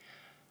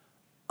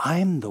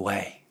 I'm the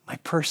way, my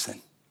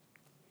person.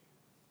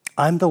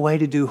 I'm the way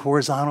to do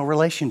horizontal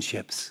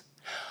relationships.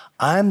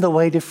 I'm the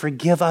way to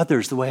forgive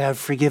others the way I've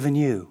forgiven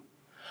you.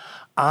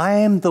 I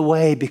am the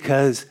way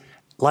because,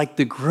 like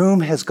the groom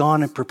has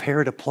gone and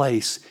prepared a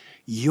place,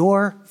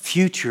 your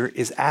future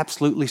is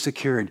absolutely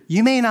secured.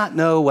 You may not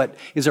know what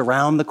is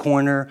around the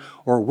corner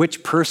or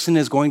which person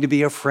is going to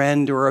be a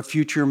friend or a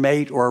future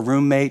mate or a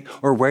roommate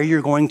or where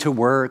you're going to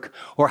work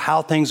or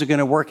how things are going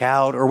to work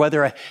out or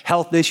whether a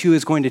health issue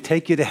is going to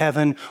take you to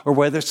heaven or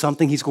whether it's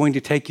something he's going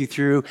to take you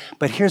through.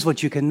 But here's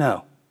what you can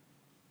know.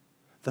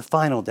 The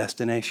final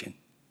destination.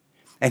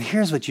 And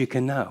here's what you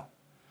can know.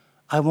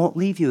 I won't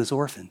leave you as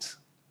orphans.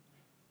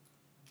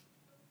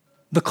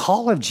 The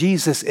call of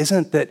Jesus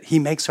isn't that he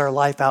makes our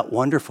life out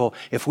wonderful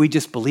if we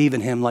just believe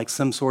in him like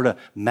some sort of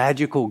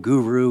magical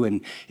guru. And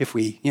if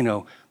we,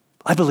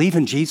 I believe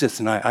in Jesus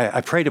and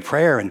I pray to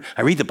prayer and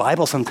I read the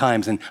Bible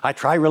sometimes and I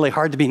try really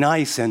hard to be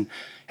nice. And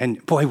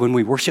boy, when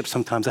we worship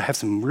sometimes I have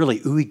some really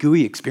ooey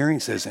gooey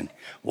experiences and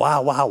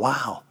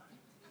wow.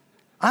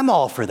 I'm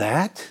all for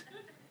that.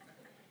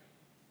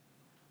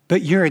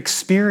 But your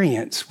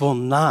experience will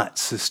not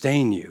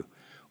sustain you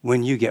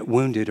when you get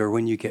wounded or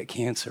when you get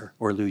cancer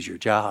or lose your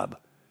job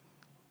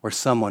or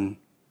someone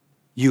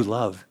you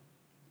love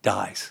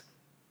dies.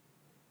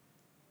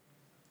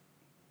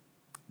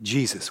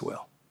 Jesus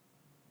will.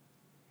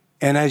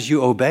 And as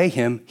you obey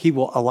him, he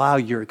will allow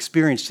your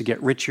experience to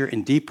get richer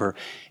and deeper.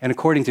 And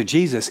according to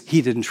Jesus,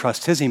 he didn't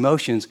trust his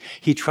emotions.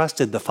 He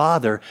trusted the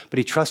Father, but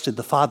he trusted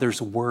the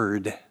Father's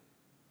word.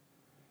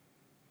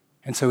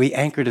 And so he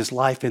anchored his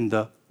life in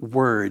the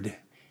Word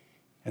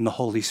and the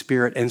Holy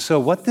Spirit. And so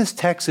what this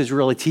text is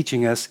really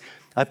teaching us,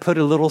 I put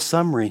a little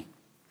summary.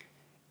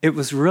 It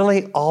was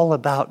really all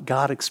about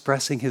God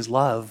expressing his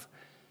love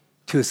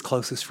to his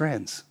closest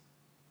friends.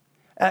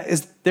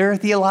 Is there a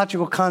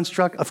theological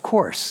construct? Of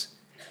course.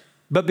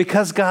 But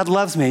because God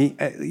loves me,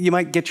 you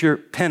might get your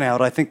pen out.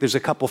 I think there's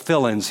a couple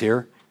fill-ins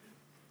here.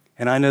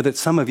 And I know that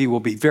some of you will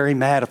be very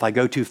mad if I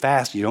go too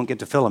fast. You don't get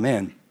to fill them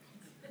in.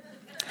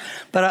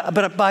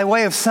 But by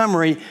way of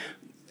summary,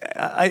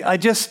 I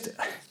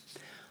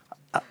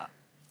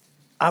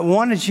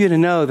wanted you to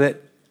know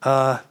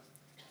that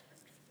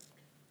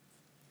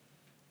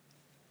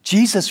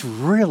Jesus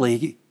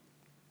really,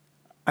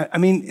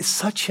 it's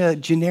such a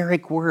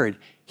generic word.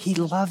 He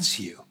loves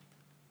you.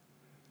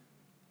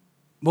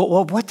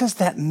 Well, what does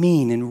that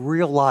mean in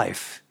real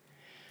life?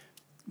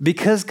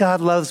 Because God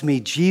loves me,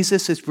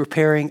 Jesus is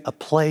preparing a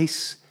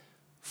place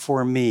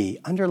for me.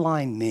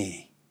 Underline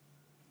me.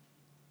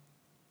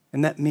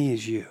 And that me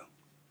is you.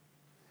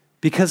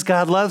 Because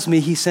God loves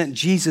me, he sent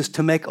Jesus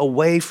to make a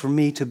way for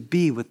me to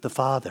be with the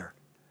Father.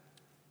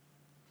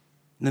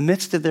 In the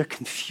midst of their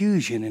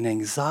confusion and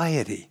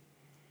anxiety,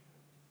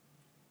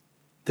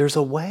 there's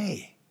a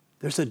way,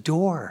 there's a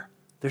door,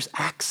 there's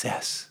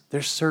access,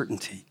 there's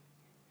certainty.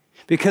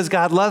 Because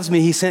God loves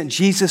me, he sent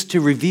Jesus to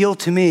reveal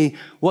to me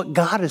what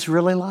God is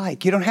really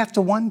like. You don't have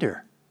to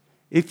wonder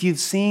if you've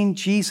seen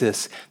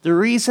Jesus. The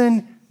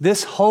reason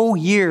this whole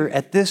year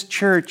at this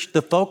church,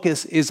 the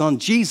focus is on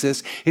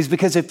Jesus, is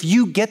because if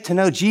you get to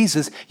know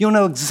Jesus, you'll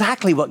know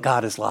exactly what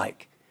God is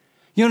like.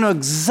 You'll know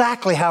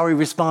exactly how he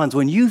responds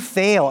when you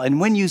fail and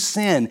when you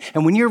sin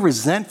and when you're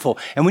resentful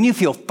and when you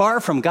feel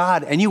far from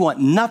God and you want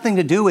nothing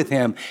to do with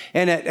him.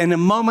 And in a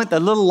moment, the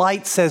little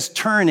light says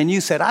turn and you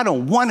said, I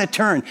don't want to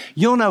turn.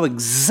 You'll know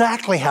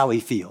exactly how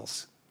he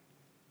feels.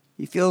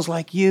 He feels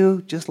like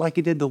you, just like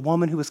he did the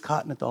woman who was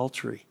caught in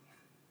adultery.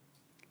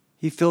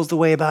 He feels the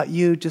way about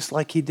you just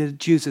like he did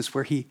Jesus,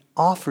 where he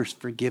offers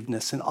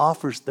forgiveness and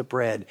offers the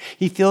bread.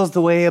 He feels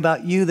the way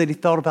about you that he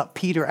felt about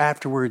Peter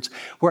afterwards,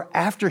 where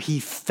after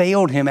he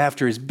failed him,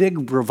 after his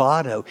big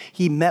bravado,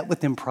 he met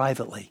with him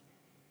privately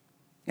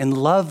and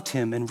loved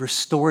him and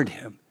restored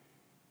him.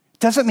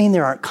 Doesn't mean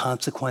there aren't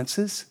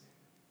consequences.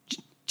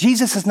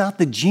 Jesus is not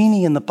the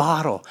genie in the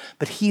bottle,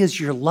 but he is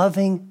your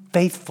loving,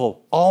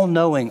 faithful,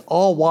 all-knowing,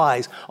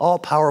 all-wise,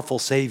 all-powerful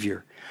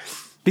Savior.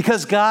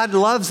 Because God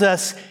loves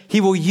us, he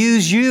will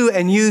use you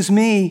and use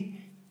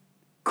me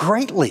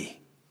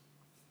greatly.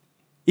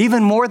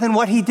 Even more than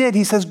what he did.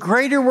 He says,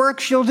 greater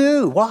works you'll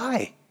do.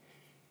 Why?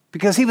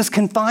 Because he was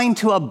confined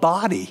to a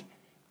body.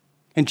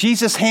 And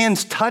Jesus'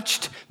 hands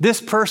touched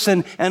this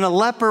person and a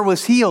leper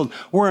was healed.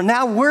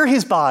 Now we're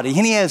his body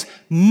and he has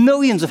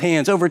millions of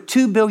hands, over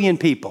 2 billion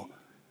people.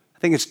 I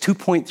think it's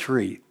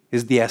 2.3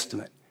 is the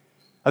estimate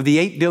of the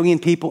 8 billion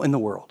people in the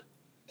world.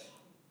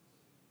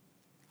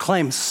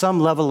 Claim some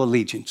level of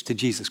allegiance to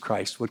Jesus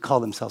Christ, would call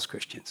themselves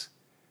Christians.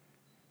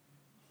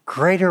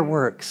 Greater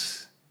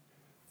works.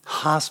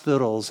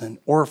 Hospitals and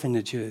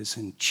orphanages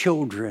and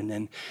children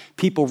and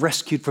people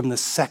rescued from the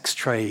sex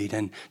trade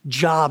and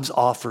jobs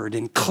offered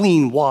and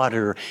clean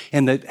water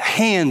and the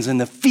hands and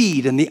the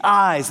feet and the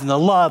eyes and the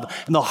love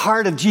and the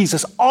heart of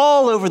Jesus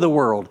all over the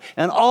world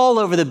and all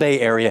over the Bay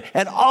Area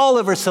and all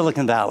over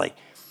Silicon Valley.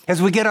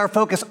 As we get our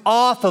focus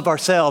off of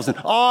ourselves and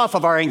off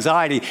of our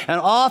anxiety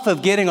and off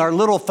of getting our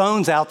little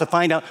phones out to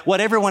find out what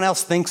everyone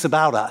else thinks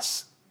about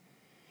us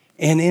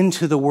and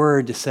into the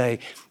Word to say,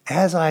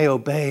 as I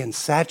obey and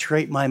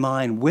saturate my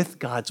mind with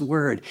God's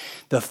word,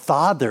 the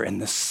Father and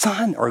the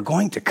Son are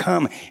going to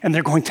come and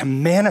they're going to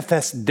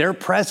manifest their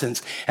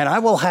presence. And I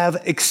will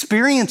have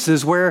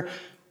experiences where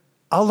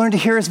I'll learn to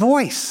hear his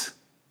voice.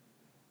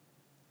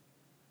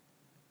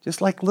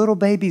 Just like little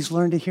babies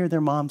learn to hear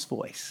their mom's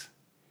voice.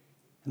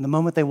 And the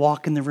moment they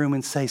walk in the room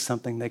and say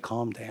something, they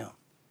calm down.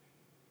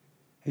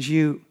 As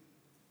you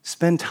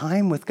spend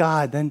time with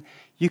God, then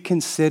you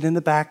can sit in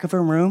the back of a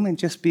room and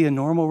just be a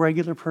normal,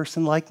 regular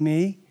person like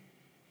me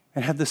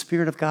and have the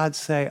Spirit of God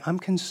say, I'm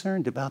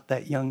concerned about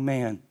that young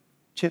man.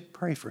 Chip,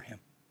 pray for him.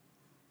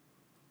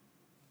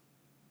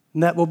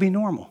 And that will be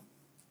normal.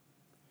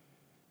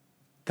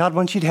 God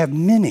wants you to have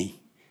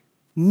many,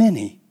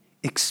 many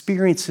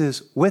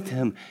experiences with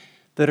him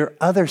that are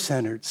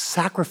other-centered,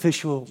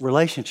 sacrificial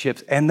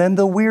relationships. And then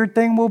the weird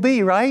thing will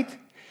be, right?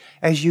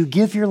 As you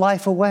give your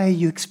life away,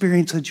 you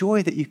experience a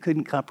joy that you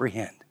couldn't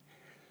comprehend.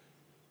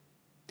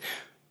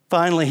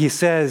 Finally, he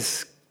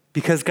says,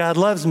 because God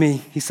loves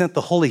me, he sent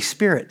the Holy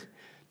Spirit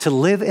to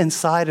live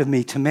inside of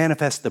me to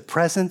manifest the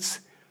presence,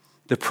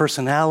 the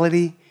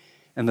personality,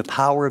 and the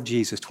power of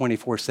Jesus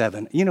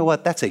 24/7. You know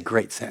what? That's a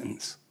great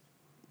sentence.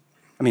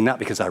 I mean, not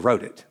because I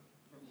wrote it.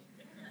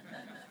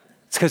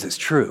 It's because it's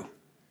true.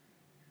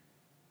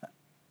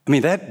 I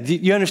mean,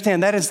 you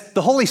understand, that is,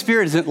 the Holy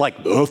Spirit isn't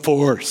like the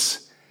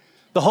force.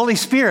 The Holy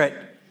Spirit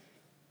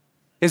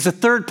is the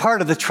third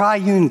part of the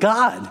triune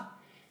God,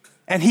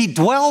 and he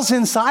dwells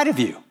inside of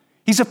you.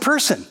 He's a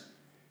person.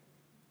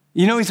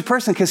 You know he's a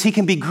person because he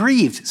can be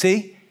grieved,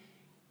 see?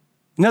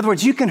 In other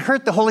words, you can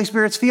hurt the Holy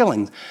Spirit's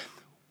feelings.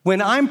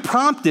 When I'm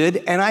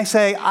prompted and I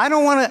say, I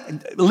don't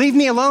want to, leave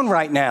me alone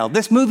right now.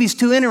 This movie's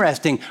too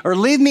interesting. Or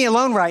leave me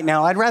alone right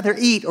now. I'd rather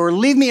eat. Or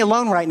leave me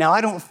alone right now.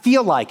 I don't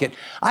feel like it.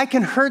 I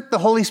can hurt the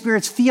Holy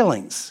Spirit's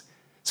feelings.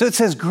 So it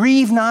says,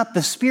 grieve not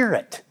the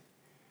Spirit.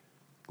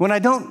 When I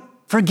don't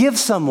forgive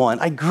someone,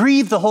 I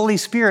grieve the Holy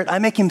Spirit. I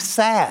make him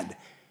sad.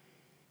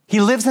 He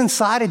lives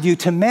inside of you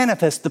to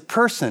manifest the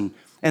person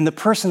and the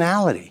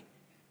personality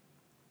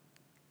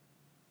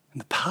and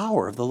the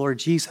power of the Lord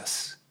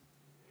Jesus.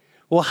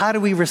 Well, how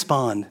do we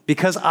respond?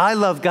 Because I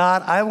love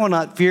God, I will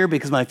not fear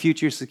because my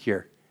future is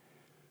secure.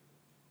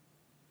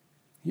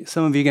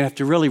 Some of you are going to have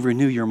to really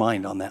renew your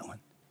mind on that one.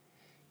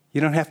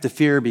 You don't have to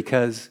fear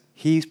because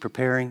he's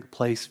preparing a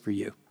place for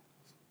you.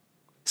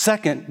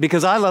 Second,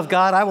 because I love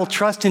God, I will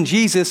trust in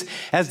Jesus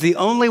as the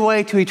only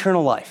way to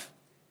eternal life.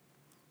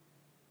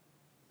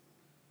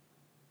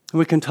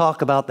 We can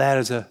talk about that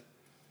as a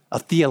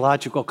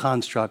theological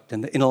construct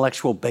and the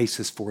intellectual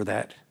basis for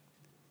that.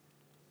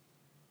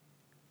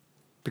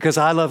 Because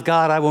I love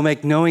God, I will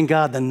make knowing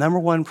God the number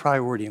one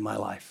priority in my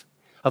life.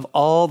 Of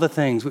all the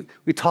things,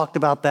 we talked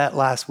about that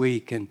last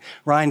week, and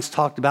Ryan's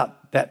talked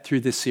about that through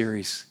this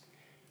series.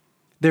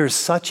 There is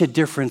such a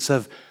difference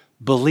of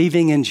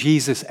believing in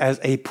Jesus as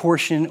a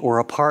portion or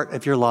a part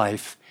of your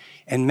life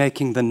and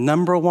making the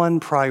number one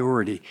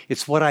priority.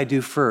 It's what I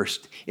do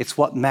first. It's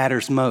what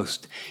matters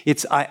most.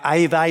 I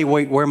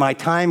evaluate where my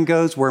time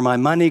goes, where my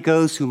money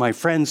goes, who my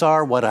friends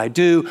are, what I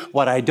do,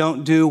 what I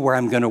don't do, where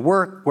I'm going to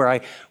work, where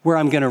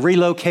I'm going to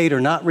relocate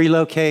or not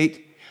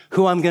relocate,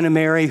 who I'm going to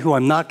marry, who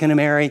I'm not going to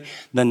marry.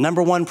 The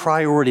number one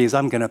priority is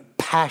I'm going to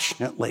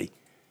passionately,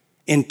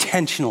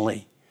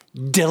 intentionally,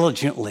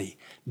 diligently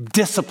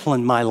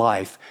discipline my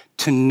life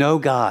to know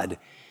God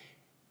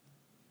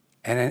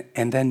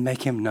and then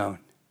make him known.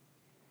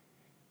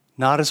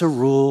 Not as a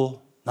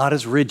rule, not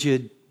as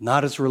rigid,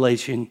 not as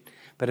relation,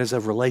 but as a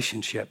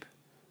relationship.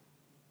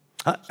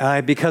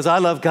 Because I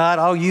love God,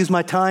 I'll use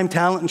my time,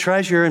 talent, and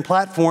treasure and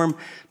platform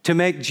to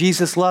make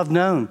Jesus' love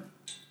known.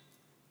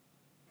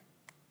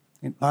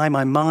 And by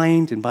my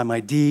mind and by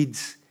my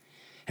deeds.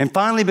 And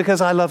finally,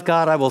 because I love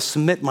God, I will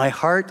submit my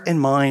heart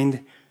and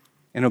mind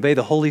and obey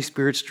the Holy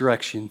Spirit's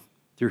direction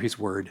through his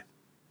word,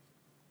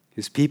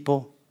 his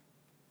people,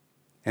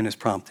 and his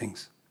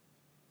promptings.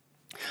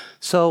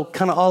 So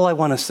kind of all I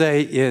want to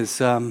say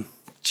is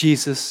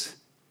Jesus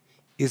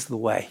is the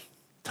way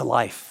to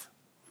life.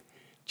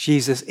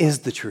 Jesus is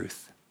the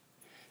truth.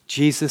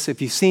 Jesus,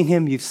 if you've seen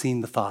him, you've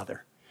seen the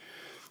Father.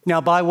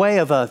 Now, by way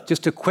of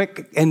just a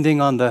quick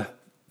ending on the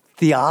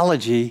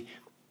theology,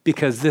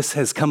 because this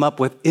has come up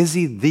with, is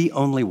he the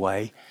only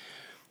way?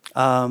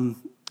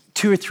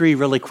 2 or 3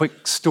 really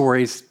quick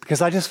stories,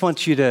 because I just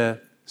want you to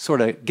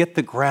sort of get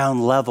the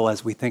ground level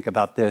as we think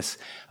about this.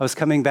 I was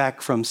coming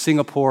back from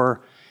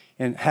Singapore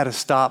and had to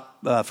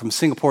stop from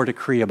Singapore to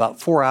Korea, about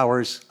 4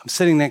 hours. I'm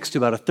sitting next to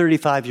about a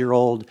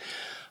 35-year-old,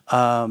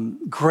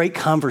 great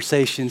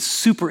conversation,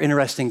 super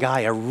interesting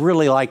guy. I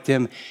really liked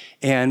him.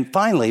 And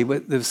finally,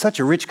 there was such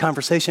a rich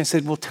conversation. I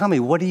said, well, tell me,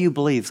 what do you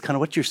believe? Kind of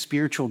what's your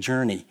spiritual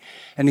journey?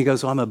 And he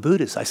goes, well, I'm a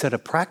Buddhist. I said, a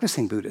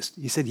practicing Buddhist?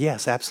 He said,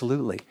 yes,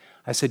 absolutely.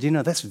 I said,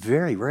 that's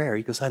very rare.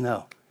 He goes, I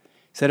know.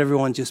 He said,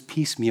 everyone just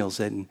piecemeals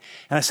it. And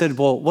I said,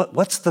 well,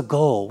 what's the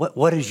goal?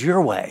 What is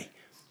your way?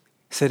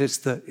 He said,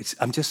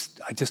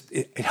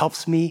 it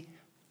helps me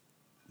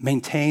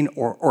maintain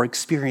or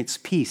experience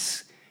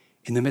peace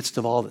in the midst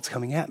of all that's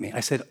coming at me.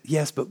 I said,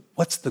 yes, but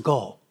what's the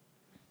goal?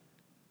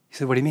 He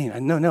said, what do you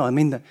mean? No, I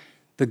mean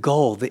the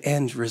goal, the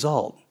end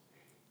result.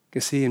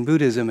 Because see, in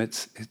Buddhism,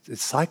 it's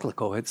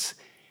cyclical.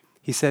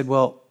 He said,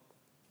 well,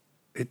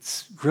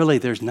 it's really,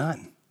 there's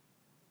none.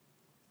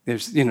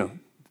 There's,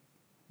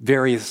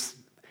 various,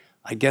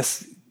 I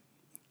guess,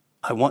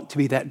 I want to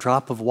be that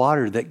drop of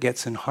water that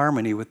gets in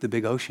harmony with the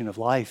big ocean of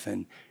life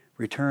and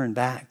return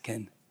back.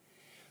 And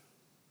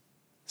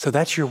so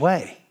that's your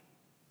way.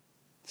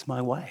 It's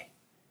my way.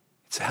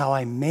 It's how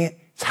I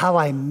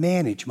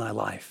manage my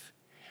life.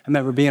 I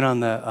remember being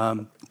on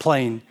the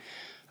plane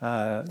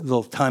a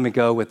little time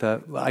ago with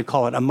I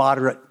call it a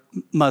moderate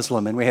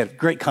Muslim, and we had a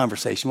great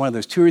conversation, one of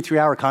those 2 or 3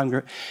 hour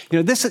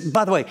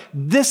by the way,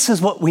 this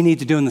is what we need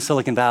to do in the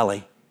Silicon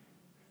Valley.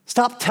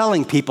 Stop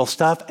telling people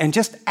stuff and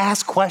just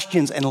ask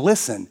questions and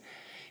listen.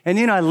 And,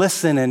 I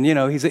listen, and,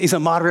 he's a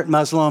moderate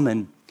Muslim.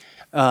 And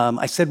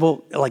I said,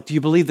 well, do you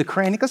believe the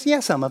Quran? He goes,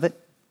 yeah, some of it.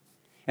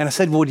 And I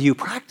said, well, do you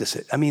practice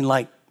it? I mean,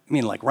 like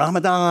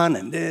Ramadan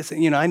and this,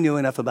 and, I knew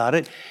enough about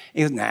it.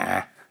 He goes,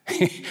 nah.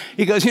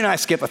 He goes, I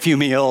skip a few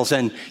meals.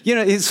 And, he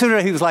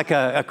was like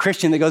a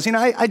Christian that goes,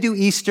 I do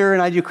Easter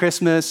and I do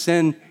Christmas.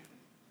 And,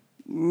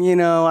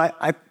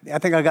 I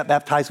think I got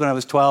baptized when I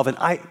was 12, and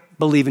I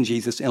believe in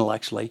Jesus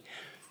intellectually.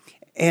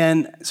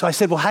 And so I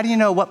said, well, how do you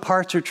know what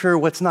parts are true,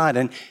 what's not?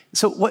 And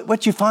so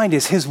what you find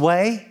is his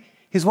way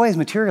is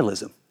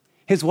materialism.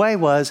 His way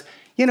was,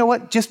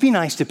 just be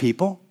nice to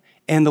people.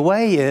 And the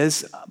way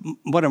is,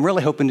 what I'm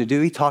really hoping to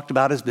do, he talked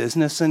about his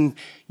business, and,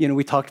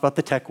 we talked about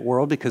the tech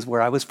world because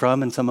where I was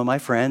from and some of my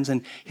friends.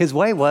 And his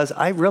way was,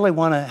 I really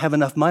want to have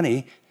enough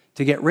money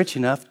to get rich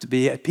enough to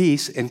be at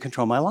peace and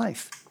control my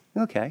life.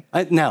 Okay.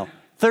 Now,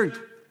 third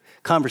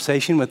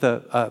conversation with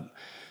a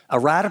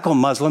radical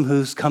Muslim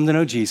who's come to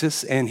know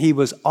Jesus, and he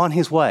was on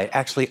his way,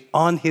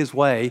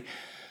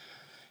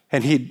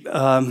 and he'd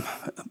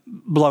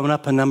blown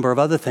up a number of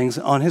other things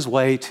on his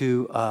way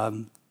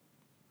to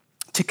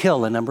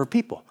kill a number of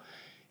people.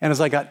 And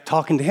as I got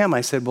talking to him,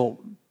 I said, well,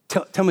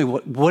 tell me,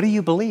 what do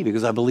you believe?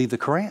 Because I believe the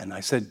Quran. I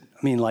said,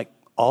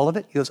 all of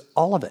it? He goes,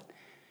 all of it.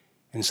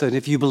 And so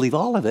if you believe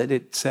all of it,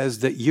 it says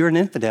that you're an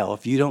infidel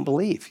if you don't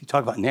believe. You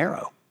talk about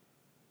narrow.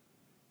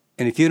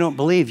 And if you don't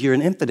believe, you're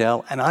an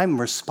infidel, and I'm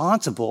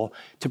responsible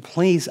to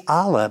please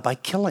Allah by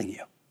killing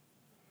you.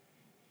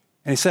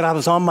 And he said, I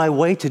was on my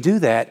way to do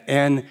that,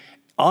 and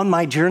on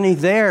my journey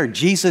there,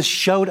 Jesus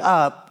showed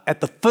up at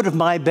the foot of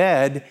my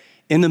bed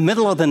in the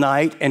middle of the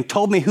night and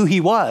told me who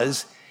he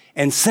was,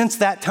 and since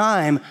that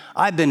time,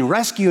 I've been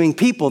rescuing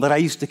people that I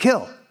used to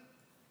kill.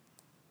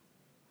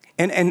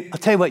 And I'll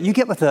tell you what, you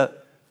get with a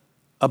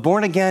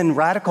born-again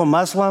radical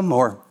Muslim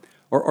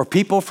or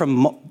people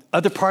from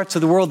other parts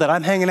of the world that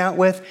I'm hanging out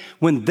with,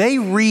 when they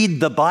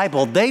read the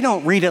Bible, they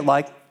don't read it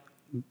like,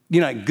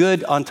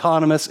 good,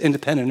 autonomous,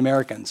 independent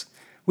Americans.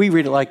 We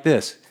read it like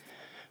this.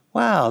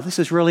 Wow, this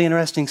is really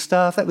interesting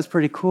stuff. That was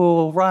pretty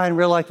cool. Ryan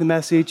really liked the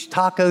message.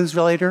 Tacos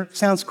later.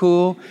 Sounds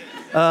cool.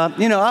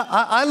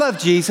 I love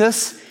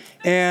Jesus.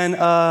 And,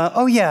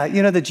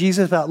 the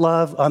Jesus about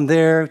love, I'm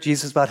there.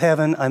 Jesus about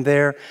heaven, I'm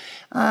there.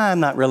 I'm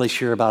not really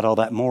sure about all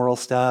that moral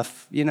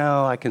stuff.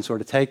 I can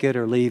sort of take it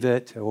or leave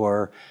it.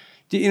 Or,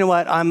 you know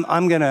what?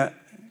 I'm going to,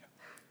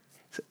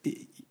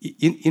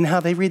 you know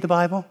how they read the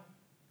Bible?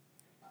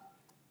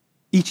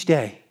 Each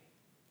day,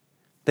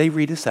 they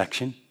read a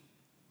section.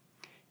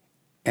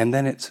 And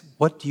then it's,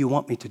 what do you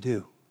want me to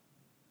do?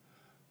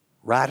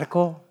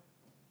 Radical,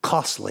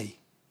 costly,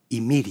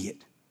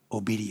 immediate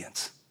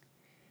obedience.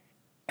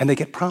 And they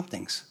get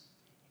promptings,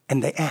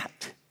 and they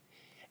act.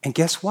 And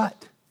guess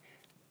what?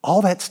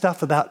 All that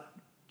stuff about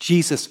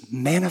Jesus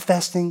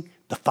manifesting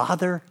the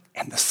Father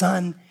and the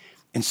Son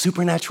in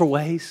supernatural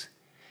ways,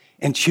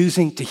 and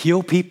choosing to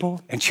heal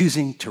people, and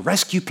choosing to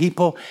rescue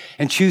people,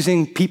 and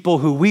choosing people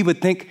who we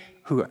would think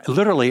who are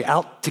literally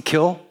out to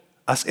kill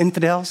us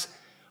infidels,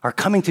 are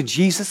coming to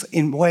Jesus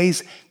in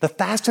ways. The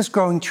fastest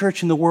growing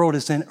church in the world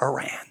is in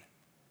Iran.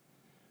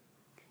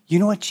 You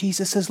know what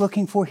Jesus is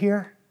looking for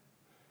here?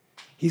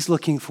 He's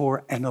looking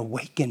for an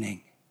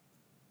awakening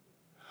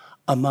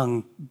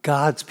among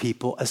God's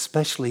people,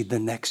 especially the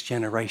next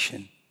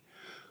generation,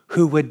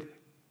 who would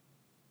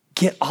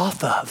get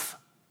off of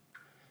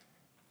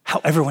how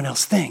everyone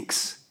else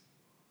thinks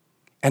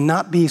and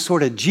not be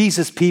sort of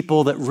Jesus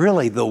people that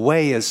really the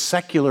way is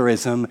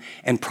secularism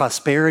and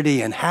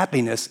prosperity and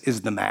happiness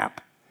is the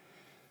map,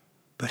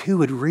 but who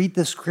would read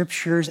the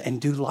scriptures and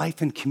do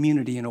life in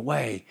community in a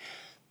way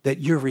that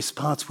your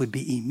response would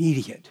be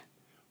immediate,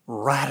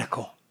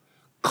 radical,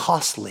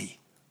 costly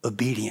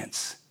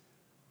obedience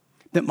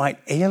that might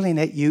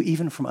alienate you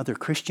even from other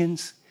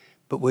Christians,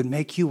 but would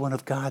make you one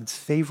of God's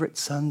favorite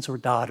sons or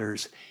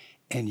daughters,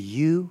 and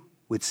you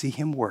would see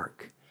him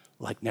work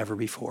like never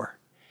before.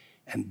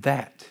 And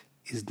that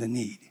is the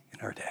need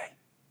in our day.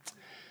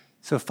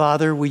 So,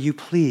 Father, will you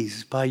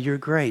please, by your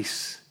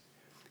grace,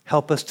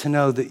 help us to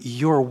know that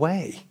your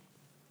way,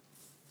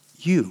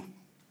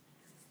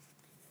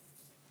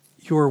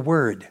 your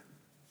word,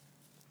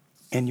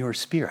 and your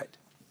Spirit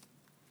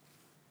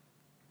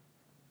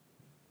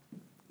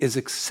is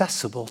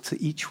accessible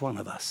to each one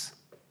of us.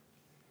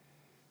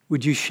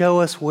 Would you show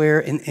us where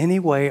in any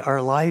way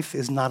our life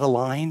is not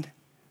aligned?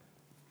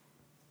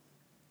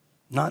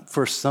 Not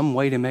for some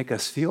way to make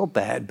us feel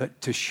bad,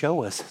 but to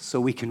show us so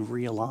we can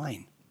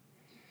realign.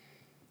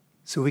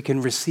 So we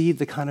can receive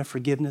the kind of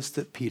forgiveness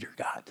that Peter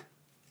got.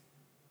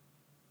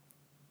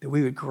 That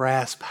we would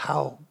grasp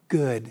how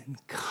good and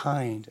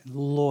kind and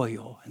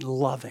loyal and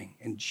loving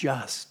and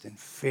just and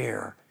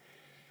fair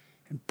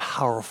and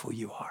powerful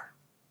you are.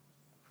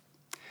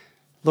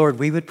 Lord,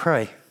 we would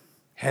pray,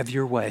 have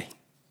your way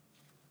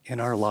in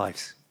our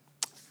lives.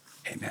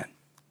 Amen.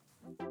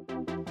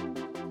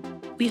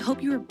 We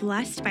hope you were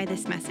blessed by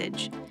this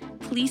message.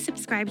 Please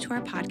subscribe to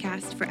our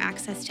podcast for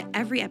access to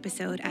every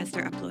episode as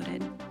they're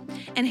uploaded.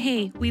 And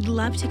hey, we'd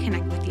love to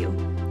connect with you.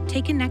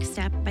 Take a next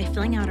step by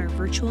filling out our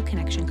virtual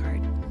connection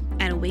card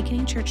at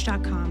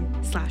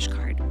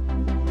awakeningchurch.com/card.